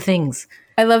eat all the things.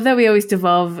 I love that we always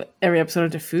devolve every episode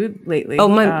into food lately. Oh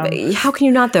my! How can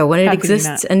you not though? When it how can you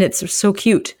exists not? and it's so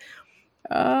cute.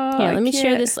 Yeah, let me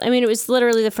share this. I mean, it was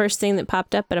literally the first thing that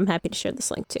popped up, but I'm happy to share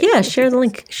this link too. Yeah, share the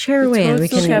link. Share away, and we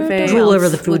Toadstool can Cafe drool over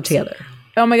the looks- food together.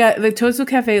 Oh my god, the Toadstool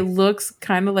Cafe looks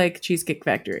kind of like Cheesecake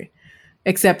Factory,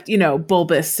 except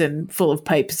bulbous and full of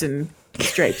pipes and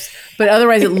stripes. But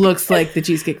otherwise, it looks like the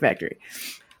Cheesecake Factory.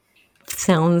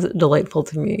 Sounds delightful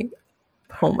to me.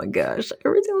 Oh my gosh,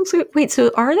 everything looks good. Wait,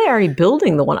 so are they already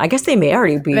building the one? I guess they may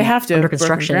already be They have to under have broken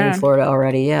construction in ground. Florida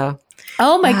already. Yeah,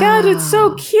 Oh my god, it's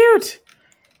so cute.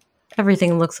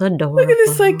 everything looks adorable. Look at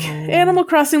this like Animal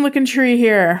Crossing looking tree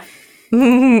here.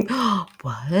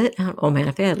 What? Oh man,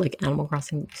 if they had like Animal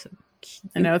Crossing, so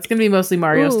cute. I know it's gonna be mostly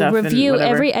Mario Ooh, stuff. review and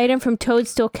whatever. every item from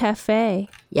Toadstool Cafe.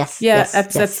 Yes, Yeah, yes,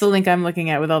 that's yes. the link I'm looking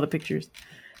at with all the pictures,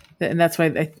 and that's why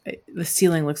the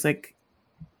ceiling looks like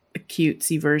a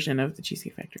cutesy version of the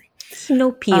Cheesecake Factory.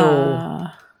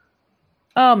 Snowpio.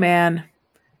 Oh man,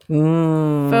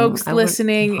 folks I'm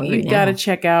listening, hungry you've got to now.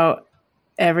 check out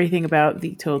everything about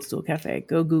the Toadstool Cafe.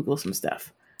 Go Google some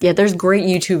stuff. Yeah, there's great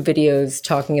YouTube videos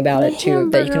talking about it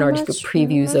too that you can already get hamburger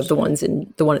previews of the ones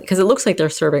in the one because it looks like they're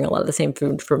serving a lot of the same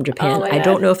food from Japan. my I God.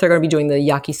 don't know if they're going to be doing the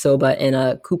yakisoba in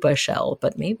a Koopa shell,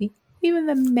 but maybe. Even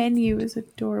the menu is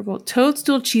adorable.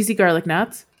 Toadstool cheesy garlic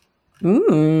knots.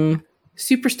 Mmm.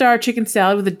 Superstar chicken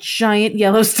salad with a giant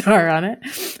yellow star on it.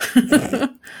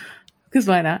 Because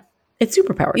why not? It's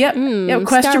superpowered. Yep. Yep.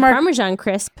 Question Star mark. Parmesan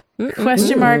crisp.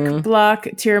 Question mark block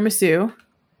tiramisu.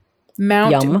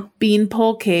 Mount Yum.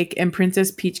 beanpole cake and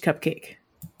princess peach cupcake.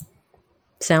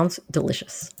 Sounds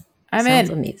delicious. I'm Sounds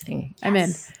in. amazing. I'm in.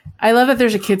 Yes. I love that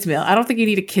there's a kids meal. I don't think you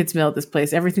need a kids meal at this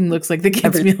place. Everything looks like the kids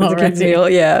Everything's meal a already. kid's meal.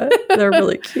 Yeah, they're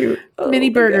really cute. Oh Mini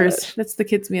my burgers. gosh. That's the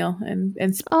kids meal. And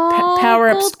Oh, power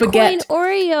up gold spaghetti. coin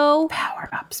Oreo. Power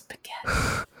up spaghetti.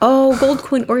 Oh, Gold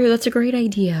Coin Oreo. That's a great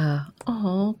idea.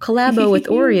 Oh, collabo with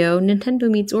Oreo. Nintendo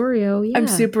meets Oreo. Yeah. I'm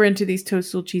super into these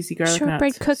Toadstool cheesy garlic Shortbread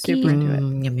nuts. cookie. Super into it.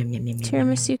 Yum, yum, yum, yum, yum,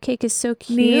 Tiramisu cake is so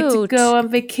cute. Need to go on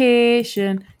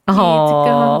vacation. Need to go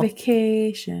Aw. on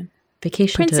vacation.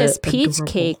 Vacation Princess to Peach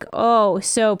adorable. cake. Oh,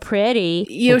 so pretty.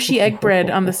 Yoshi egg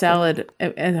bread on the salad.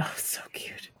 And oh, so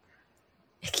cute.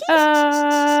 These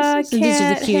are the Can't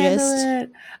cutest. handle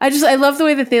it. I love the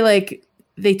way that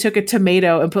they took a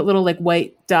tomato and put little like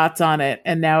white dots on it,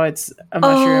 and now it's a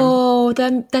mushroom. Oh,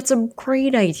 that's a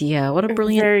great idea. What a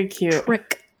brilliant Very cute.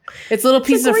 trick. It's little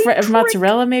pieces of, great of trick.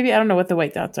 mozzarella, maybe. I don't know what the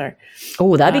white dots are.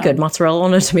 Oh, that'd be good. Mozzarella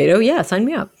on a tomato. Yeah, sign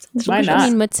me up. Sounds Why delicious. I not?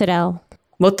 mean mozzarella.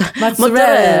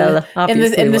 Mozzarella and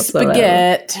Obviously, the mozzarella.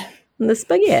 spaghetti. And the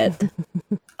spaghetti.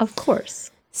 Of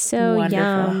course. So Wonderful.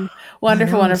 yum.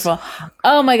 Wonderful, wonderful.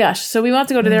 Oh my gosh. So we want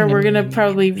to go to there. We're going to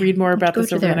probably read more about go this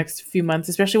to over the there. next few months,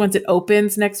 especially once it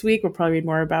opens next week. We'll probably read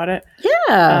more about it.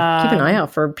 Yeah. Keep an eye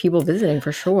out for people visiting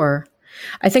for sure.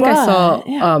 I think I saw But,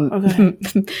 yeah.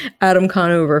 Okay. Adam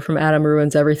Conover from Adam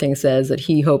Ruins Everything says that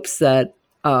he hopes that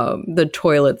the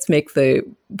toilets make the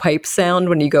pipe sound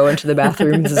when you go into the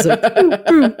bathrooms. It's like,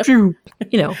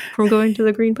 from going to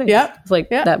the green pipe. Yep. It's like,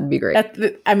 Yep. that would be great.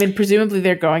 I mean, presumably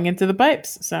they're going into the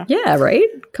pipes. So Yeah, right?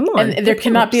 Come on. and there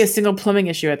cannot be a single plumbing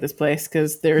issue at this place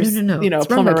because there's No. a It's run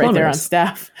plumber by right there on plumbers.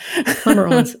 staff. plumber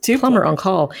Plumbers. on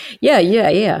call. Yeah.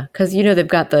 Because they've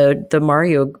got the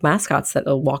Mario mascots that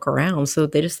will walk around, so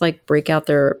they just like break out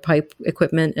their pipe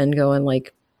equipment and go and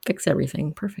like fix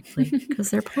everything perfectly because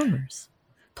they're plumbers.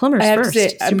 Plumbers I have first, to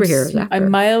say, superheroes after. I'm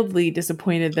mildly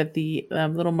disappointed that the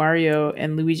little Mario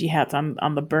and Luigi hats on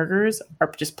the burgers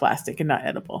are just plastic and not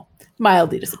edible.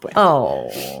 Mildly disappointed.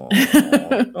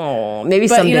 oh, maybe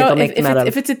But someday they'll make if, them out of.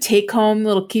 if it's a take-home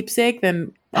little keepsake,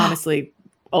 then honestly,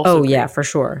 also Oh great. yeah, for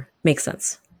sure, makes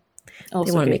sense.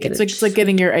 Also wanna great. make it It's like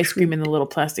getting your ice cream in the little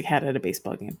plastic hat at a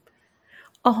baseball game.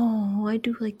 Oh, I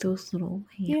do like those little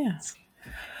hands.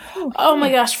 Oh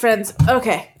my gosh, friends.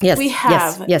 Okay. Yes, We yes,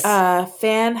 have yes. a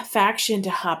fan faction to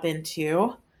hop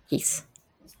into. Yes.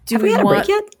 Do Have we had a break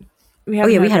yet? We Oh,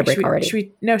 yeah, we haven't had a break should we,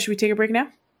 already. Should we take a break now?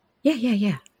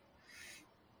 Yeah.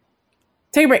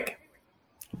 Take a break.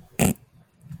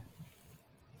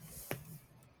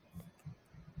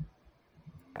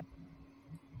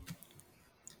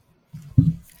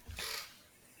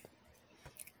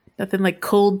 Nothing like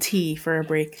cold tea for a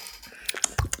break.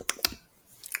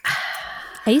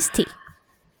 Iced tea.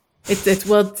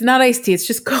 It's not iced tea. It's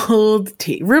just cold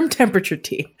tea, room temperature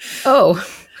tea. Oh,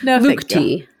 No, Luke thank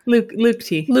you. tea. Luke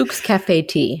tea. Luke's Cafe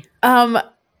Tea.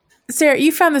 Sarah,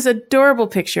 you found this adorable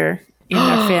picture in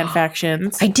our fan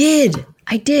factions. I did.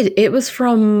 It was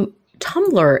from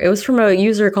Tumblr. It was from a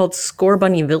user called Score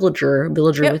Bunny Villager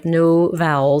Yep. with no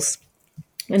vowels.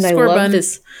 And I Score love Bun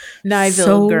this.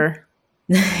 Nyvilger.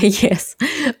 Yes,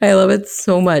 I love it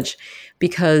so much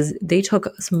because they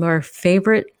took some of our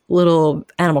favorite little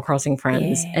Animal Crossing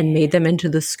friends and made them into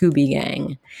the Scooby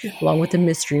Gang, along with the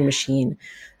Mystery Machine.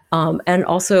 And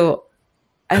also,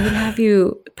 I would have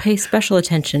you pay special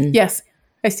attention Yes,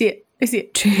 I see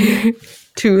it.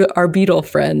 to our beetle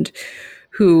friend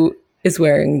who is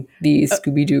wearing the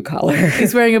Scooby-Doo collar.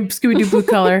 He's wearing a Scooby-Doo blue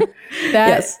collar.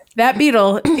 Yes. That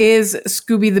beetle is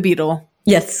Scooby the Beetle.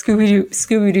 Yes,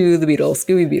 Scooby-Doo the Beetle,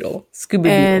 Scooby Beetle.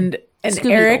 And Scooby-Doo.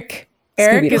 Eric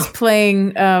Scooby-Doo. is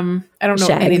playing I don't know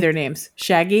Shaggy. any of their names.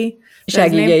 Shaggy? Is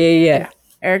that his Shaggy, name? yeah.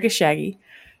 Eric is Shaggy.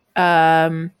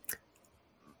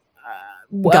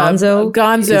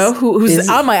 Gonzo who's is-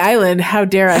 on my island. How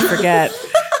dare I forget?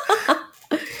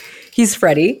 He's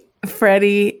Freddy.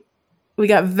 Freddie. We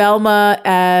got Velma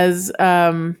as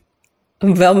Velma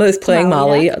is playing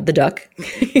Molly Molly, the duck.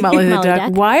 Molly the Molly Duck.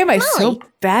 Duck. Why am I so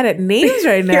bad at names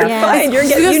right now? You're Yeah. fine. You're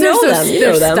Because you they're know them. You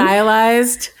know they're them.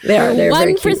 stylized. They're very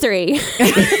One for cute. 3.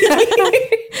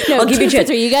 No, I'll give you a 2 for chance.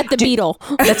 3. You got the beetle.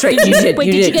 That's right. You did. Wait,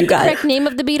 you did you did. get You the got correct name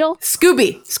of the beetle?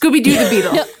 Scooby-Doo the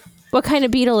Beetle. No. What kind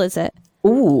of beetle is it? it.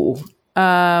 Ooh,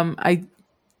 I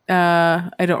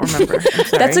don't remember. I'm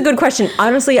sorry. that's a good question.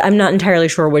 Honestly, I'm not entirely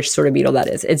sure which sort of beetle that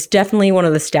is. It's definitely one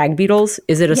of the stag beetles.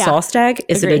 Is it a Yeah. saw stag?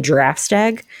 Is it a Agreed. giraffe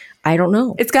stag? I don't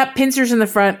know. It's got pincers in the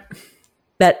front.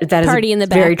 That is Party in the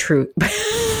very back. true.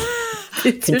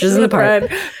 Pincers in the front,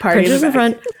 Party in Pinches the in back.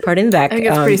 front, party in the back. I think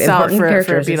it's pretty solid important for a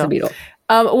characters is beetle.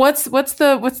 What's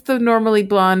the normally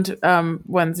blonde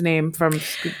one's name from?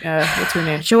 What's her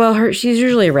name? Joelle Hurt. She's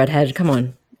usually a redhead. Come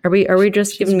on. Are we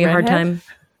just giving me a hard redhead? time?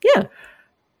 Yeah.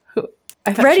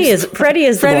 I thought Freddie she's- is the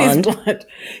Freddie's blonde. blonde.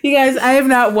 You guys, I have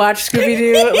not watched Scooby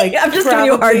Doo. Like I'm just giving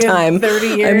you a hard probably in time. 30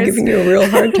 years. I'm giving you a real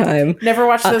hard time. Never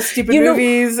watched those stupid You know,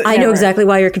 movies. I know Never. exactly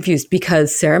why you're confused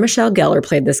because Sarah Michelle Gellar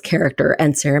played this character,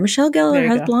 and Sarah Michelle There Gellar you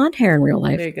has go. blonde hair in real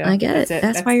life. There you go. I get That's it. it.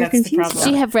 That's why you're That's the confused. problem.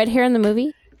 Did she have red hair in the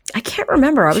movie? I can't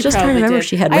remember. I was just trying to Probably remember did. if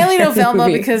she had. I only red know hair in the Velma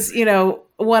movie. because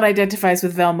one identifies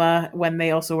with Velma when they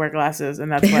also wear glasses,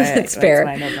 and that's why That's fair.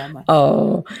 why I know Velma.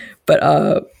 Oh, but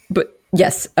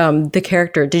yes, the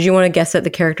character. Did you want to guess at the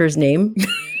character's name?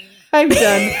 I'm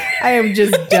done. I am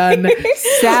just done.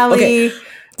 Sally. Okay.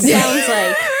 Sounds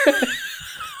like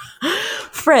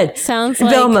Fred, sounds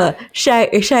like Velma,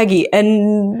 Shaggy,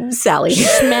 and Sally.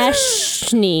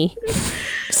 Smashny.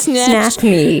 Snap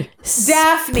me.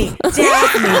 Daphne.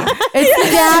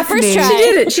 It's Daphne. First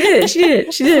try. She did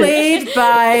it. Played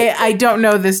by I don't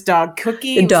know this dog.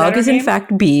 Cookie. The Was that dog her is in name?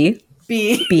 fact B.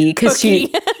 B. Because she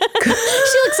She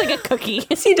looks like a cookie.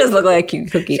 she does look like a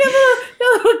cute cookie.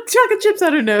 Chocolate chips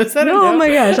on her nose. I don't know. Oh my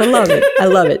gosh, I love it. I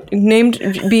love it. Named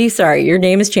B, sorry, your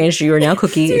name has changed. You are now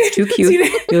Cookie. It's too cute.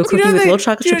 You're a cookie with little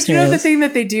chocolate chips Do in you your know the nose. thing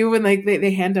that they do when like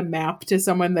they hand a map to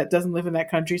someone that doesn't live in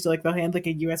that country? So like they'll hand like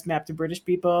a U.S. map to British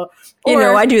people. You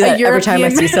know, Or I do a that every time I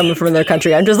European see map. someone from another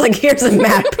country. I'm just like, here's a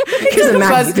map. Here's a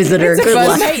map, Buzz- visitor. it's a Good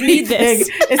luck. BuzzFeed Need thing. this.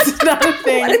 It's not a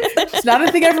thing. It's not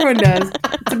a thing everyone does.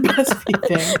 It's a BuzzFeed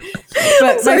thing.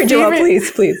 But Sorry, my Joelle,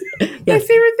 favorite, please. my Yes.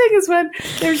 favorite thing is when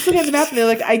they're just looking at the map and they're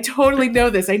like, I totally know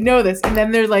this. I know this. And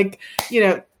then they're like,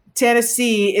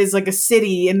 Tennessee is like a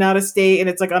city and not a state, and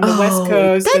it's like on the West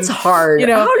Coast. That's and, hard.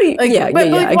 How do you, like, yeah, but,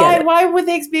 yeah, like, I why, get it. why would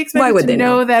they be expected Why would to they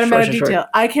know know? that amount of Sure. detail?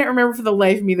 I can't remember for the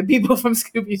life of me the people from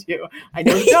Scooby Doo. I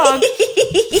know Dog.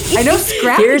 I know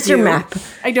Scrappy. Here's your map.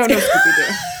 I don't know Scooby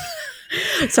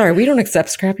Doo. Sorry, we don't accept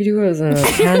Scrappy Doo as a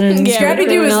canon. Yeah. Scrappy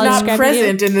Doo is Acknowledge not Scrappy-Doo.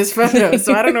 present in this photo,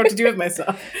 so I don't know what to do with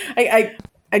myself.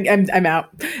 I'm out.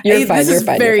 You're fine, This you're is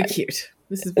fine, very you're fine. cute.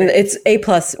 This is very It's A+,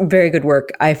 very good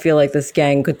work. I feel like this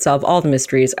gang could solve all the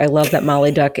mysteries. I love that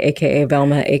Molly Duck, aka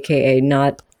Velma, aka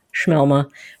not Schmelma,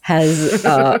 has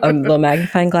a little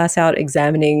magnifying glass out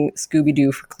examining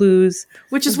Scooby-Doo for clues.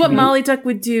 Which is what Molly Duck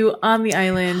would do on the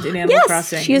island in Animal Yes,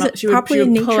 Crossing. she is She would properly a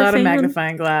pull nature out a fan.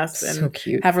 magnifying glass and So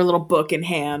cute. have her little book in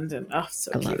hand, and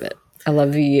so I cute. love it. I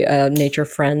love the nature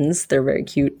friends. They're very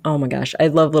cute. Oh my gosh. I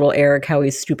love little Eric, how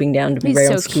he's stooping down to be He's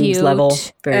right on so Scoob's cute. level.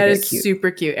 Very, That very is cute. super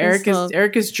cute. little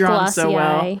Eric is drawn Glossy so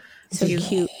well. eye. So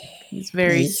cute. He's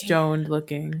very stoned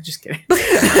looking. Just kidding.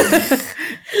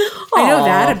 I know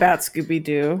that about Scooby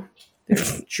Doo.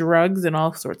 There's drugs and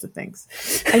all sorts of things.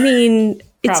 I mean,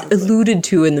 it's Probably. alluded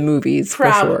to in the movies for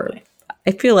sure. Probably.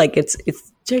 I feel like it's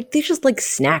they just like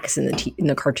snacks in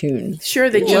the cartoon. Sure,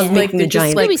 they Love just like making they the just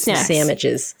giant like Scooby snacks.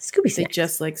 sandwiches. Scooby They snacks.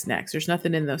 just like snacks. There's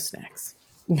nothing in those snacks.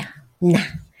 Nah,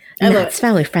 I love it's it.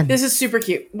 family friendly. This is super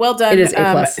cute. Well done. It is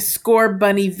A+. Score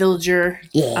Bunny Villager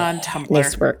on Tumblr.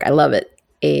 Nice work. I love it.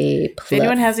 A+. If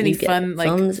anyone has any You get fun like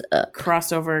thumbs up.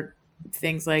 crossover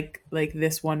things like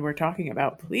this one we're talking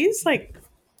about, please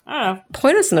I don't know.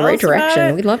 Point us in the Tell right us about direction.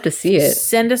 it. We'd love to see it.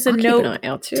 Send us a I'll keep note. an eye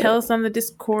out, too. Tell us on the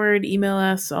Discord, email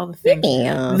us, all the things.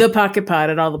 Yeah. The Pocket Pod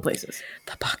at all the places.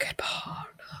 The Pocket Pod.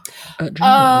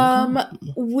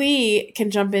 We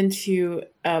can jump into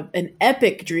an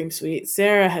epic dream suite.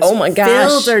 Sarah has Oh my gosh.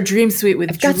 filled our dream suite with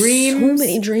I've got dreams. so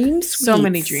many dreams. So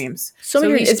many dreams. So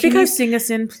many dreams. Elise, It's can you because- sing us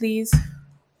in, please?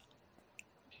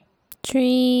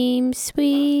 Dream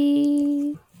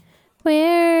sweet,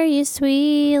 where you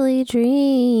sweetly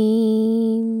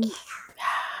dream.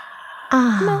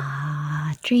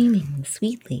 Dreaming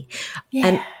sweetly.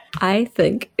 And I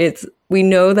think we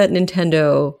know that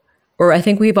Nintendo, or I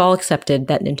think we've all accepted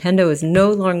that Nintendo is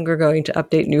no longer going to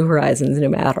update New Horizons no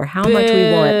matter how much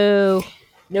we want. Boo.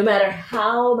 No matter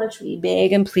how much we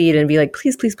beg and plead and be like,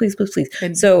 please, please, please, please, please.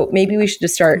 And- So maybe we should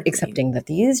just start accepting that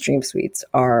these dream suites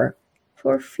are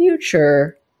for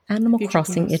future Animal Future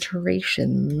Crossing plans.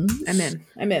 iterations.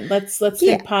 I'm in. Let's Yeah.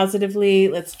 think positively.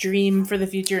 Let's dream for the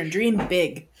future and dream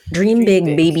big. Dream big,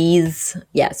 big. babies.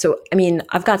 Yeah. So I mean,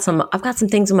 I've got some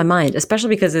things in my mind, especially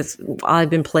because I've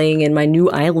been playing in my new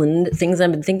island, things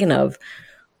I've been thinking of.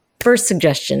 First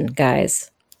suggestion,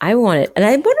 guys. I want it, and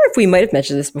I wonder if we might have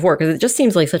mentioned this before because it just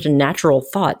seems like such a natural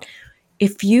thought.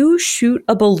 If you shoot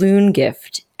a balloon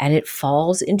gift and it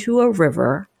falls into a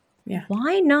river, Yeah.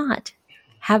 why not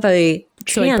have a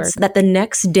chance Zoidberg. that the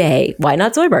next day, why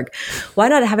not Zoidberg? Why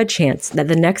not have a chance that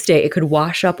the next day it could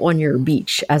wash up on your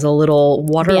beach as a little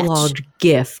waterlogged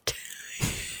gift?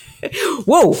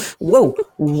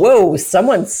 Whoa.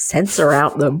 Someone censor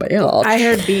out the bill. I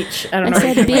heard beach. I don't I know.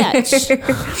 said bitch.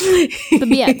 The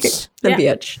bitch. The Yeah.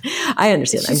 bitch. I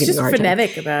understand. I'm She's giving just you a hard time.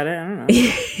 phonetic about it. I don't know.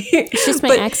 It's just my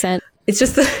But- accent. It's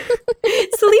just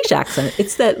it's the leash accent.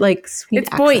 It's that like sweet It's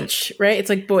accent. boich, right? It's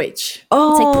like boich.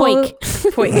 Oh, It's like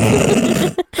poik.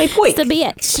 Poich. My poik. The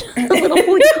bitch. Little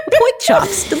poik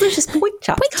chops, delicious poik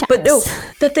chops. Poik But no,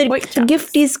 chops. that the Poik chops.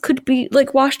 gifties could be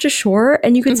like washed ashore,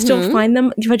 and you could Mm-hmm. still find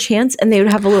them. You have a chance, and they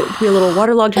would have be a little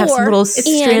waterlogged, have some Or- little and-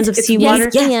 strands of it's seawater.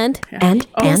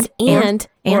 Yes, and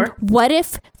Or- what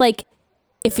if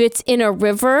if it's in a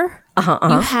river, you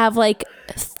have like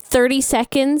 30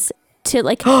 seconds to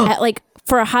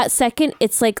for a hot second,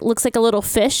 it's like looks like a little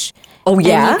fish. Oh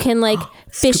yeah, And you can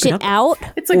fish Scoop it it up. out.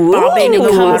 It's like Ooh. bobbing in the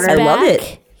Comes water. I love back.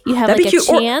 it. You have That'd like be a cute.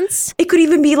 Or- chance. It could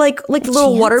even be like the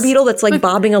little water chance. beetle that's like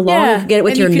bobbing along. You could get it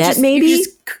with and your you could net, just- maybe. You could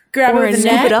just grab Or it with a a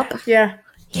net. net. Scoop it up. Yeah.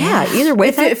 Yeah, either way.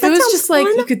 If it that was sounds just like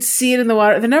fun. you could see it in the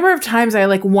water, the number of times I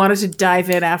wanted to dive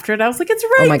in after it, I was like, it's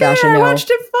right my gosh, there. I I know. watched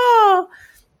it fall.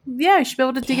 Yeah, I should be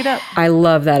able to dig it up. I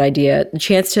love that idea. The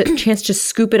chance to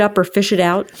scoop it up or fish it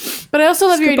out. But I also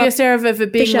love your Scoop idea, up, Sarah, of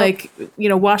it being fish out. like,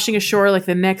 washing ashore like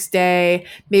the next day.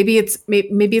 Maybe it's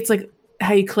like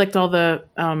how you collect all the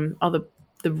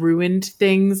ruined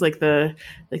things, like the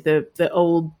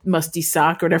old musty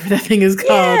sock or whatever that thing is called.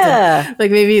 Yeah.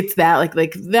 Like maybe it's that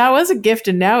like that was a gift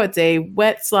and now it's a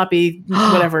wet sloppy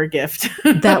whatever gift.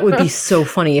 That would be so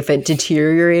funny if it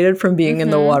deteriorated from being in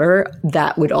the water.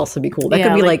 That would also be cool. That Yeah,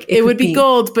 could be like it would be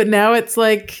gold, but now it's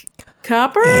like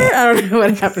copper. I don't know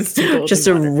what happens to gold. just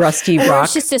in a water. rusty Or rock.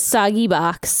 it's just a soggy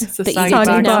box a that soggy you box.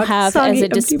 can now Box. have Soggy, as a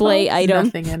empty display box. item.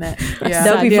 Nothing in it. A Yeah.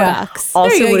 That would be soggy fun. box. Also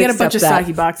There you go. You would get a bunch of accept that.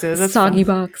 soggy boxes. That's Soggy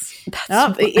fun. box. That's Oh,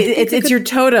 so fun. I think it's your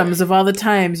totems of all the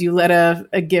times you let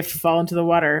a gift fall into the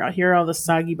water. Here are all the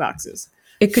soggy boxes.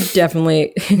 It could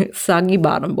definitely soggy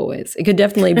bottom boys. It could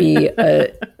definitely be a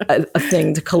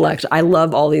thing to collect. I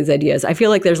love all these ideas. I feel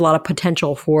like there's a lot of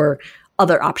potential for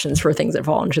other options for things that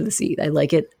fall into the sea. I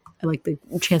like it. I like the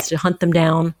chance to hunt them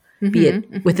down, be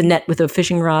it with a net with a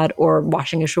fishing rod or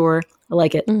washing ashore. I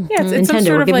like it. Yeah, it's some Nintendo,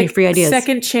 sort we're of giving you like free ideas.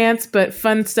 second chance, but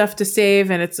fun stuff to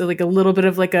save, and it's like a little bit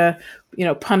of like a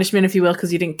punishment, if you will,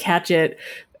 because you didn't catch it.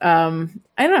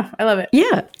 I don't know. I love it.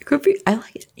 Yeah, it could be. I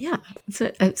like it. Yeah,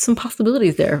 it's some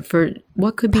possibilities there for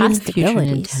what could be in the future.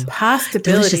 Possibilities. Nintendo.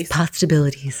 Possibilities. Delicious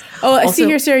possibilities. Oh, I see Also-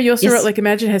 here, Sarah. You also Yes. wrote like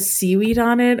imagine it has seaweed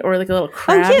on it or like a little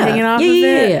crab Oh, yeah. hanging off yeah, of yeah,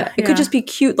 it. yeah. It could just be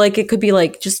cute. Like it could be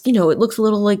like just it looks a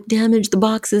little like damaged. The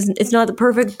box is it's not the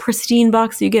perfect pristine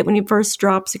box that you get when it first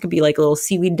drops. It could be like a little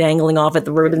seaweed dangling off it.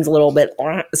 The ribbon's a little bit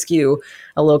askew.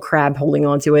 A little crab holding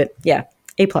onto it. Yeah,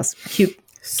 A+. Cute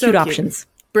So options.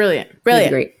 Brilliant. Really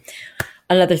Brilliant. great.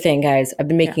 another thing, guys. I've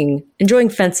been enjoying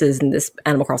fences in this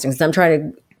Animal Crossing. So I'm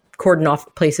trying to cordon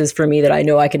off places for me that I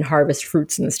know I can harvest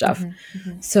fruits and stuff.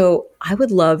 So I would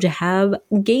love to have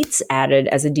gates added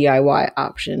as a DIY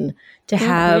option. To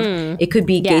have, it could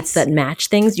be gates that match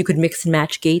things. You could mix and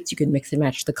match gates. You could mix and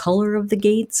match the color of the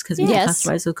gates because we can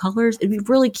customize the colors. It'd be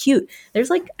really cute. There's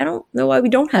I don't know why we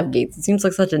don't have gates. It seems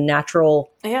like such a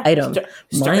natural item.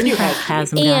 Mine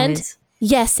has them, guys.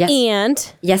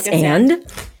 And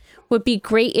would be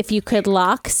great if you could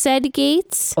lock said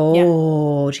gates.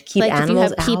 To keep like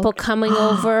animals if you have people out. coming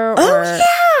over.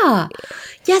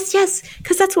 Yes,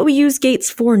 because that's what we use gates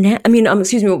for now. I mean,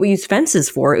 what we use fences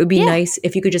for. It would be nice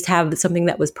if you could just have something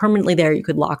that was permanently there you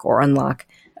could lock or unlock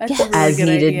as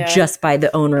needed just by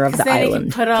the owner of the island.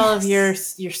 You can put all of your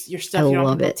stuff you don't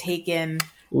have to take in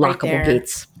lockable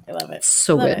gates. I love it.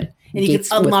 So good. It. And you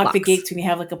can unlock the gates when you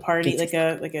have like a party, like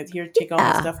a here, take all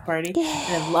the stuff party, and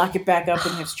then lock it back up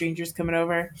when you have strangers coming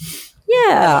over.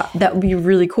 Yeah, that would be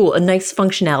really cool. A nice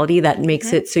functionality that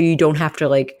makes it so you don't have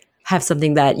to have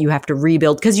something that you have to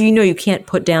rebuild because you can't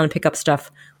put down and pick up stuff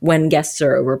when guests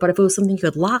are over. But if it was something you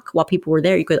could lock while people were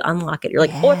there, you could unlock it. You're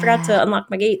like, I forgot to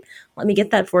unlock my gate. Let me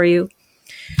get that for you.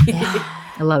 I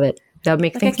love it. That would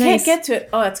make things nice. I can't get to it.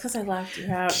 Oh, it's because I locked you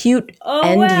out. Cute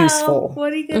and useful.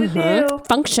 What are you going to do?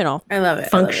 Functional. I love it.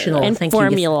 Functional. And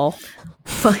formular.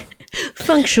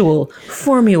 Functional.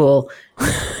 Formular.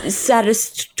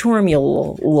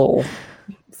 Satistormular.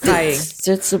 Fighting.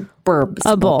 It's a burb.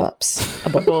 A bull. A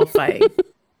bull fighting.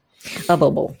 A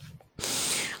bubble.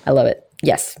 I love it.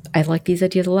 Yes, I like these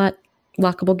ideas a lot.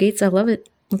 Lockable gates. I love it.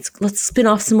 Let's spin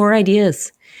off some more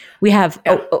ideas. We have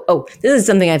this is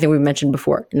something I think we've mentioned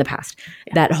before in the past.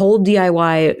 That whole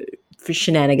DIY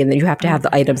shenanigan that you have to have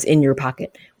the items in your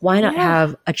pocket. Why not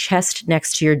have a chest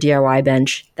next to your DIY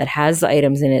bench that has the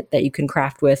items in it that you can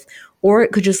craft with, or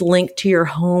it could just link to your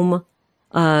home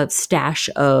stash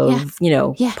of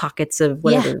pockets of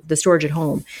whatever the storage at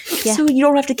home, so you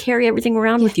don't have to carry everything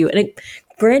around with you. And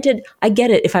granted, I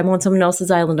get it. If I'm on someone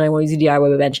else's island and I want to use a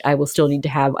DIY bench, I will still need to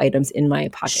have items in my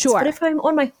pockets. Sure. But if I'm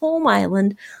on my home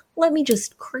island, let me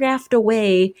just craft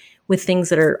away with things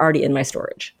that are already in my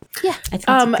storage. Yeah. I think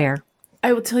that's fair.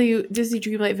 I will tell you, Disney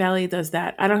Dreamlight Valley does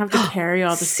that. I don't have to carry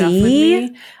all the stuff with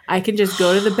me. I can just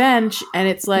go to the bench and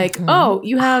it's like,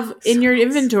 you have in your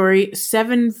inventory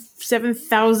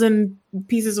 7,000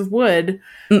 pieces of wood.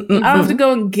 I don't have to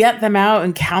go and get them out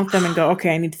and count them and go,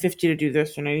 okay, I need 50 to do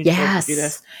this and I need 50 to do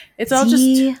this. It's all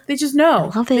they just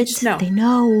know. I love it. They just know. They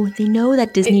know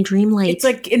that Disney Dreamlight. It's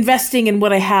like investing in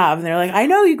what I have. And they're like, I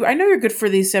know you're good for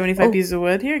these 75 pieces of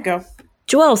wood. Here you go.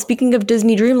 Joelle, speaking of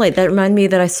Disney Dreamlight, that reminded me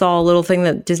that I saw a little thing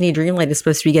that Disney Dreamlight is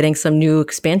supposed to be getting some new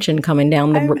expansion coming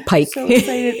down the pike. I'm so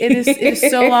excited. It is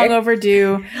so long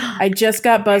overdue. I just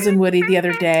got Buzz and Woody the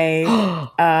other day.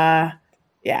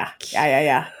 Yeah.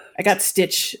 I got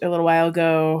Stitch a little while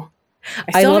ago.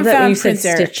 I love that when you Prince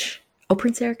said Eric. Stitch. Oh,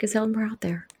 Prince Eric is somewhere out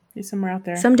there. He's somewhere out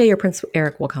there. Someday your Prince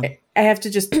Eric will come. I have to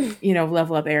just,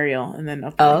 level up Ariel and then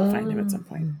I'll probably find him at some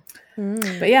point.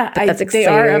 But yeah, they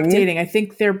are updating. I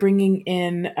think they're bringing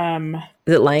in.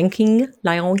 Is it Lion King?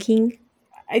 Lion King?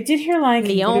 I did hear Lion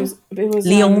King. It was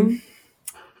Leon.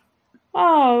 It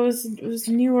was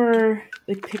newer,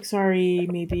 like Pixar-y,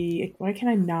 maybe. Why can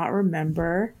I not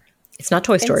remember? It's not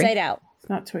Toy Story. Inside Out. It's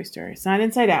not Toy Story. It's not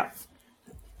Inside Out.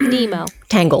 Nemo.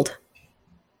 Tangled.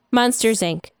 Monsters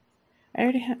Inc. I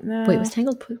already had. No. Wait, was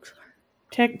Tangled Pixar?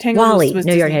 Tangled Wall-E. was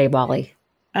No, you already Disney. had Wall-E.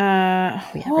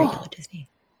 We had regular Disney.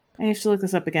 I have to look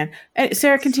this up again.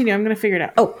 Sarah, continue. I'm going to figure it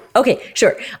out. Oh, okay,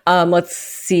 sure. Let's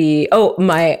see. Oh,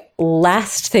 my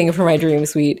last thing for my dream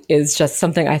suite is just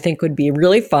something I think would be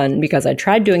really fun because I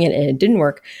tried doing it and it didn't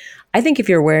work. I think if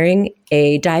you're wearing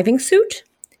a diving suit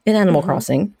in Animal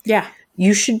Crossing,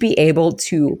 you should be able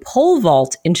to pole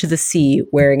vault into the sea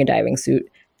wearing a diving suit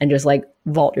and just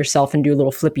vault yourself and do a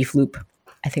little flippy floop.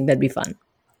 I think that'd be fun.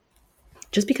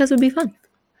 Just because it would be fun.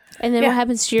 And then what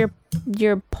happens to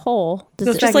your pole? Does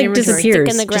Goes it back Just in your disappears. stick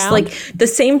in the Just ground? the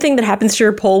same thing that happens to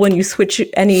your pole when you switch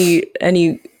any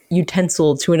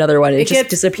utensil to another one. It just gets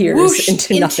disappears whooshed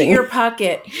into nothing. your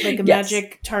pocket like a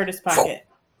magic TARDIS pocket.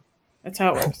 That's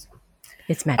how it works.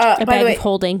 It's magic. a by bag the way, of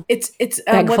holding. It's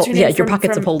Bag what's of her yeah, name your from-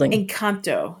 pockets from of holding.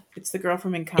 Encanto. It's the girl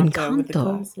from Encanto with the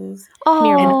Encanto. glasses.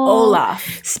 Oh, And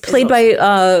Olaf. it's played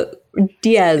by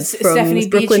Diaz from Stephanie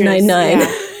Brooklyn Beatriz. Nine-Nine.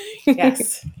 Yeah.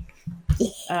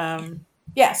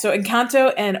 Yes. So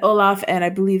Encanto and Olaf and I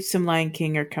believe some Lion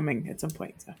King are coming at some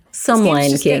point. So Some this game's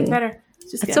Lion just King. getting better.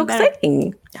 It's just That's so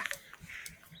getting better. exciting.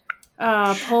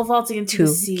 Pole vaulting into Too the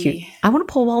sea. cute. I want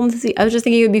to pole vault into the sea. I was just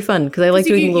thinking it would be fun because I like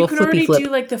doing a little you can flippy already flip. do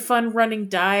like the fun running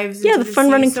dives. Yeah, into the fun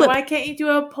sea, running so flip. why can't you do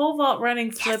a pole vault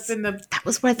running flip in the? That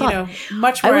was what I thought.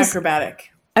 Much I more was- acrobatic.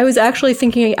 I was actually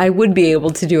thinking I would be able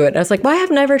to do it. I was like, why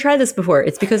haven't I ever tried this before?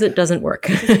 It's because it doesn't work.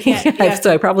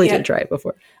 So I probably did try it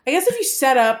before. I guess if you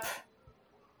set up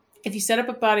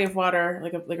a body of water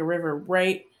like a river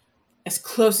right as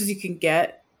close as you can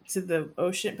get to the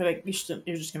ocean, but like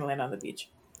you're just gonna land on the beach.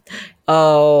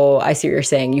 Oh, I see what you're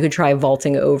saying. You could try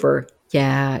vaulting over.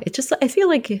 Yeah, I feel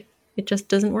like it just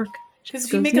doesn't work. Because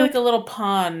if you make it like a little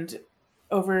pond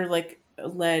over like a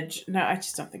ledge, no, I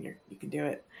just don't think you can do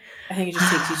it. I think it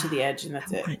just takes you to the edge and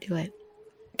that's it. I want to do it.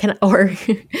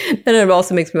 Then it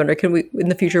also makes me wonder, can we, in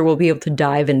the future, we'll be able to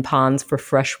dive in ponds for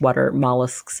freshwater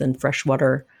mollusks and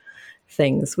freshwater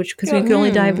things, because we can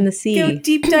only dive in the sea. Go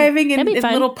deep diving in That'd be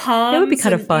fun. little ponds. That would be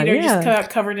kind of and, fun, just yeah. come out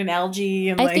covered in algae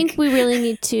and I think we really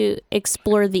need to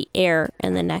explore the air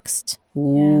in the next.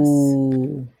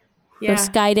 Ooh. yeah, Go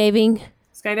skydiving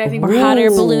skydiving or hot air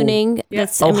Ooh. ballooning. Yeah.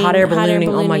 Hot air ballooning.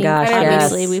 Oh my gosh,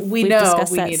 Obviously, yes. we've know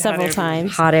discussed we that need hot several air balloon.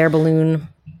 times. Hot air balloon.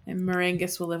 And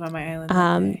Marangus will live on my island.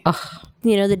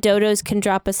 The dodos can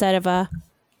drop us out of a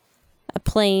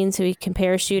plane so we can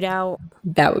parachute out.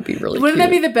 That would be really Wouldn't cute.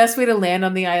 that be the best way to land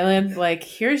on the island? Like,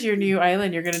 here's your new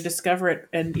island. You're going to discover it,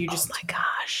 and you just Oh my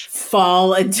gosh.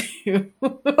 fall into. Or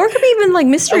it could be even like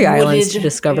mystery A wooded- islands to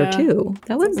discover yeah. too.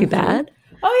 That wouldn't be bad.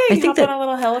 Oh yeah, I you think hop that- on a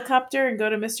little helicopter and go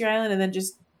to Mystery Island, and then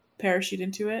just parachute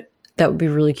into it. That would be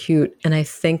really cute. And I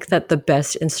think that the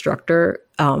best instructor,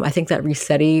 I think that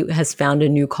Resetti has found a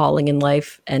new calling in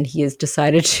life, and he has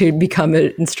decided to become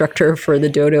an instructor for the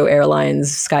Dodo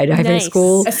Airlines skydiving Nice.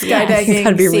 school. A skydiving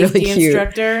That'd be really safety cute.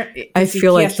 instructor. I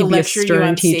feel like has to he'd be a lecture you stern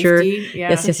on teacher. safety. Yeah.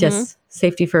 Yes.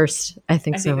 Safety first. I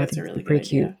think I so. think I that's think a really it'd be pretty good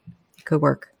cute. idea. Could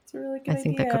work. It's a really good I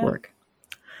think that idea. could work.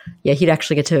 Yeah, he'd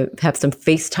actually get to have some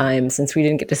FaceTime since we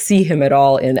didn't get to see him at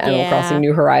all in Animal Yeah. Crossing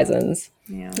New Horizons.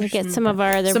 Yeah, We get some of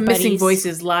our other some buddies. missing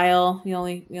voices. Lyle, we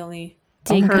only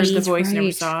Digby. heard the that's voice, never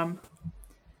right. saw him.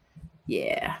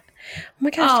 Yeah, Oh my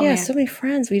gosh, Oh, yeah, man. so many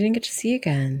friends we didn't get to see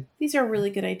again. these are really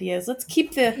good ideas. Let's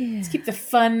keep the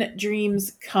fun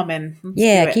dreams coming. Let's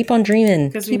Yeah, do it. keep on dreaming.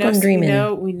 because we Keep know on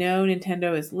dreaming. we know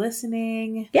Nintendo is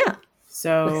listening. Yeah.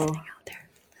 So Listening out there.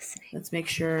 Listening. let's make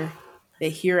sure they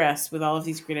hear us with all of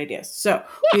these great ideas. So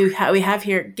we have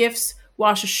here gifts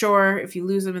wash ashore if you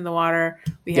lose them in the water.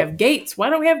 We have gates. Why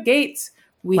don't we have gates?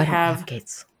 We Why don't we have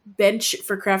gates? bench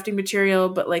for crafting material,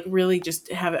 but like really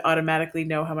just have it automatically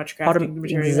know how much crafting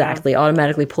material Exactly.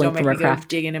 Automatically you have. pulling Don't from make our me go craft.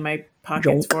 digging in my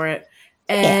pockets for it.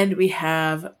 And we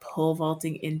have pole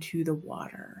vaulting into the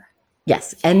water.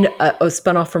 Yes. And a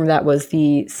spun off from that was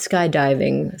the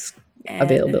skydiving And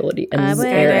availability and I would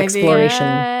air skydiving,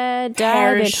 exploration.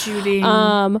 Diving.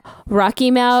 parachuting. Rocky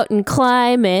Mountain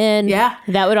climbing. Yeah.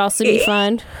 That would also be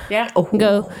fun. Yeah. Oh,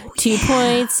 Go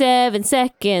 2.7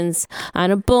 seconds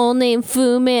on a bull named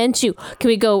Fu Manchu. Can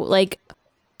we go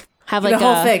have The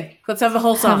whole thing. Let's have the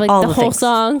whole song. have All the the whole things.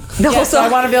 song? The whole So I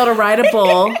song. want to be able to ride a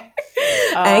bull.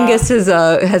 Angus has Or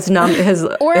a has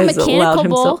mechanical allowed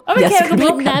bull. himself. A mechanical bull.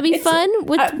 Wouldn't that be It's- fun?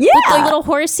 With yeah. the little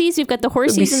horsies. We've got the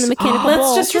horsies and the mechanical Let's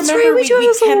bull. just That's remember right, we do have we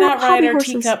those little cannot ride hobby our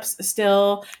horses. teacups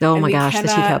still. Oh and my we gosh, the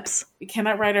cannot- teacups. We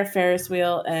cannot ride our Ferris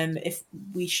wheel, and if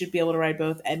we should be able to ride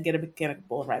both and get a mechanical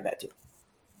bull and ride that too.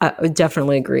 I would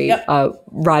definitely agree. Yep.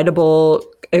 Rideable.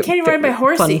 Can't even ride my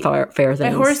horsey. Fun fair My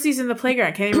things. horsey's in the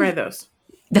playground. Can't even ride those.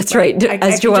 That's right. I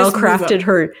As can Joelle just move crafted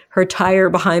them. her tire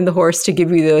behind the horse to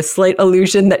give you the slight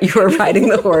illusion that you were riding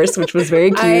the horse, which was very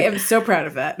cute. I am so proud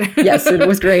of that. Yes, it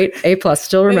was great. A plus.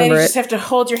 Still And then remember you it. just have to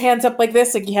hold your hands up like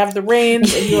this, like you have the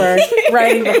reins, and you are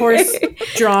riding the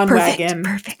horse-drawn Perfect, wagon.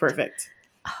 perfect.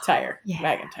 Tire. yeah.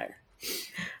 Wagon tire.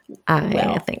 I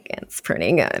Well. think it's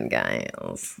pretty good,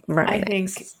 guys. Very I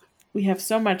nice. think we have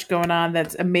so much going on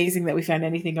that's amazing that we found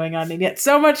anything going on, and yet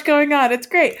so much going on. It's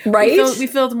great. Right? We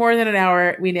filled more than an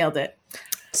hour. We nailed it.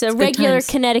 It's a good regular times.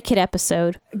 Connecticut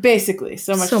episode. Basically,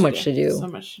 so much to do. do. So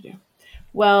much to do.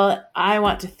 Well, I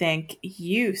want to thank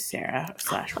you, Sarah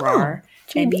 /Rar,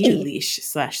 and you, JB.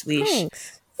 Leash/Leash,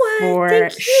 Thanks. for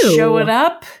Thank you. showing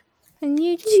up, And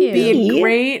you too. being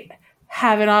great,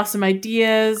 having awesome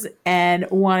ideas, and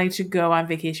wanting to go on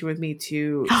vacation with me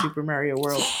to Super Mario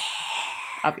World.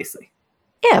 Obviously.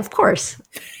 Yeah, of course.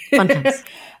 Fun times.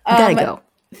 You gotta go.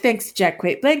 Thanks to Jack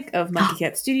Quaid Blank of Monkey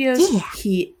Cat Studios. Yeah.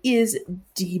 He is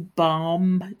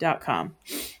dbomb.com.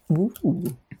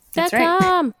 Ooh. That's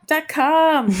right.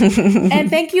 .com. And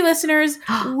thank you, listeners.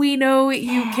 We know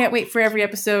you can't wait for every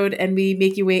episode, and we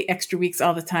make you wait extra weeks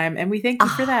all the time, and we thank you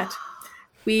for that.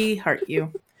 We heart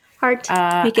you. Heart.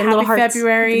 Making Happy little hearts.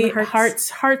 February. Making the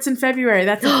Hearts in February.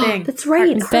 That's a thing. That's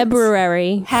right. Hearts.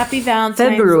 February. Happy Valentine's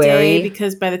February. Day,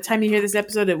 because by the time you hear this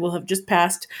episode, it will have just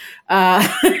passed. And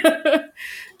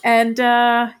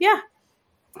yeah,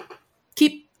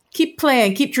 keep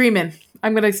playing, keep dreaming.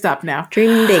 I'm gonna stop now.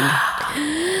 Dream big.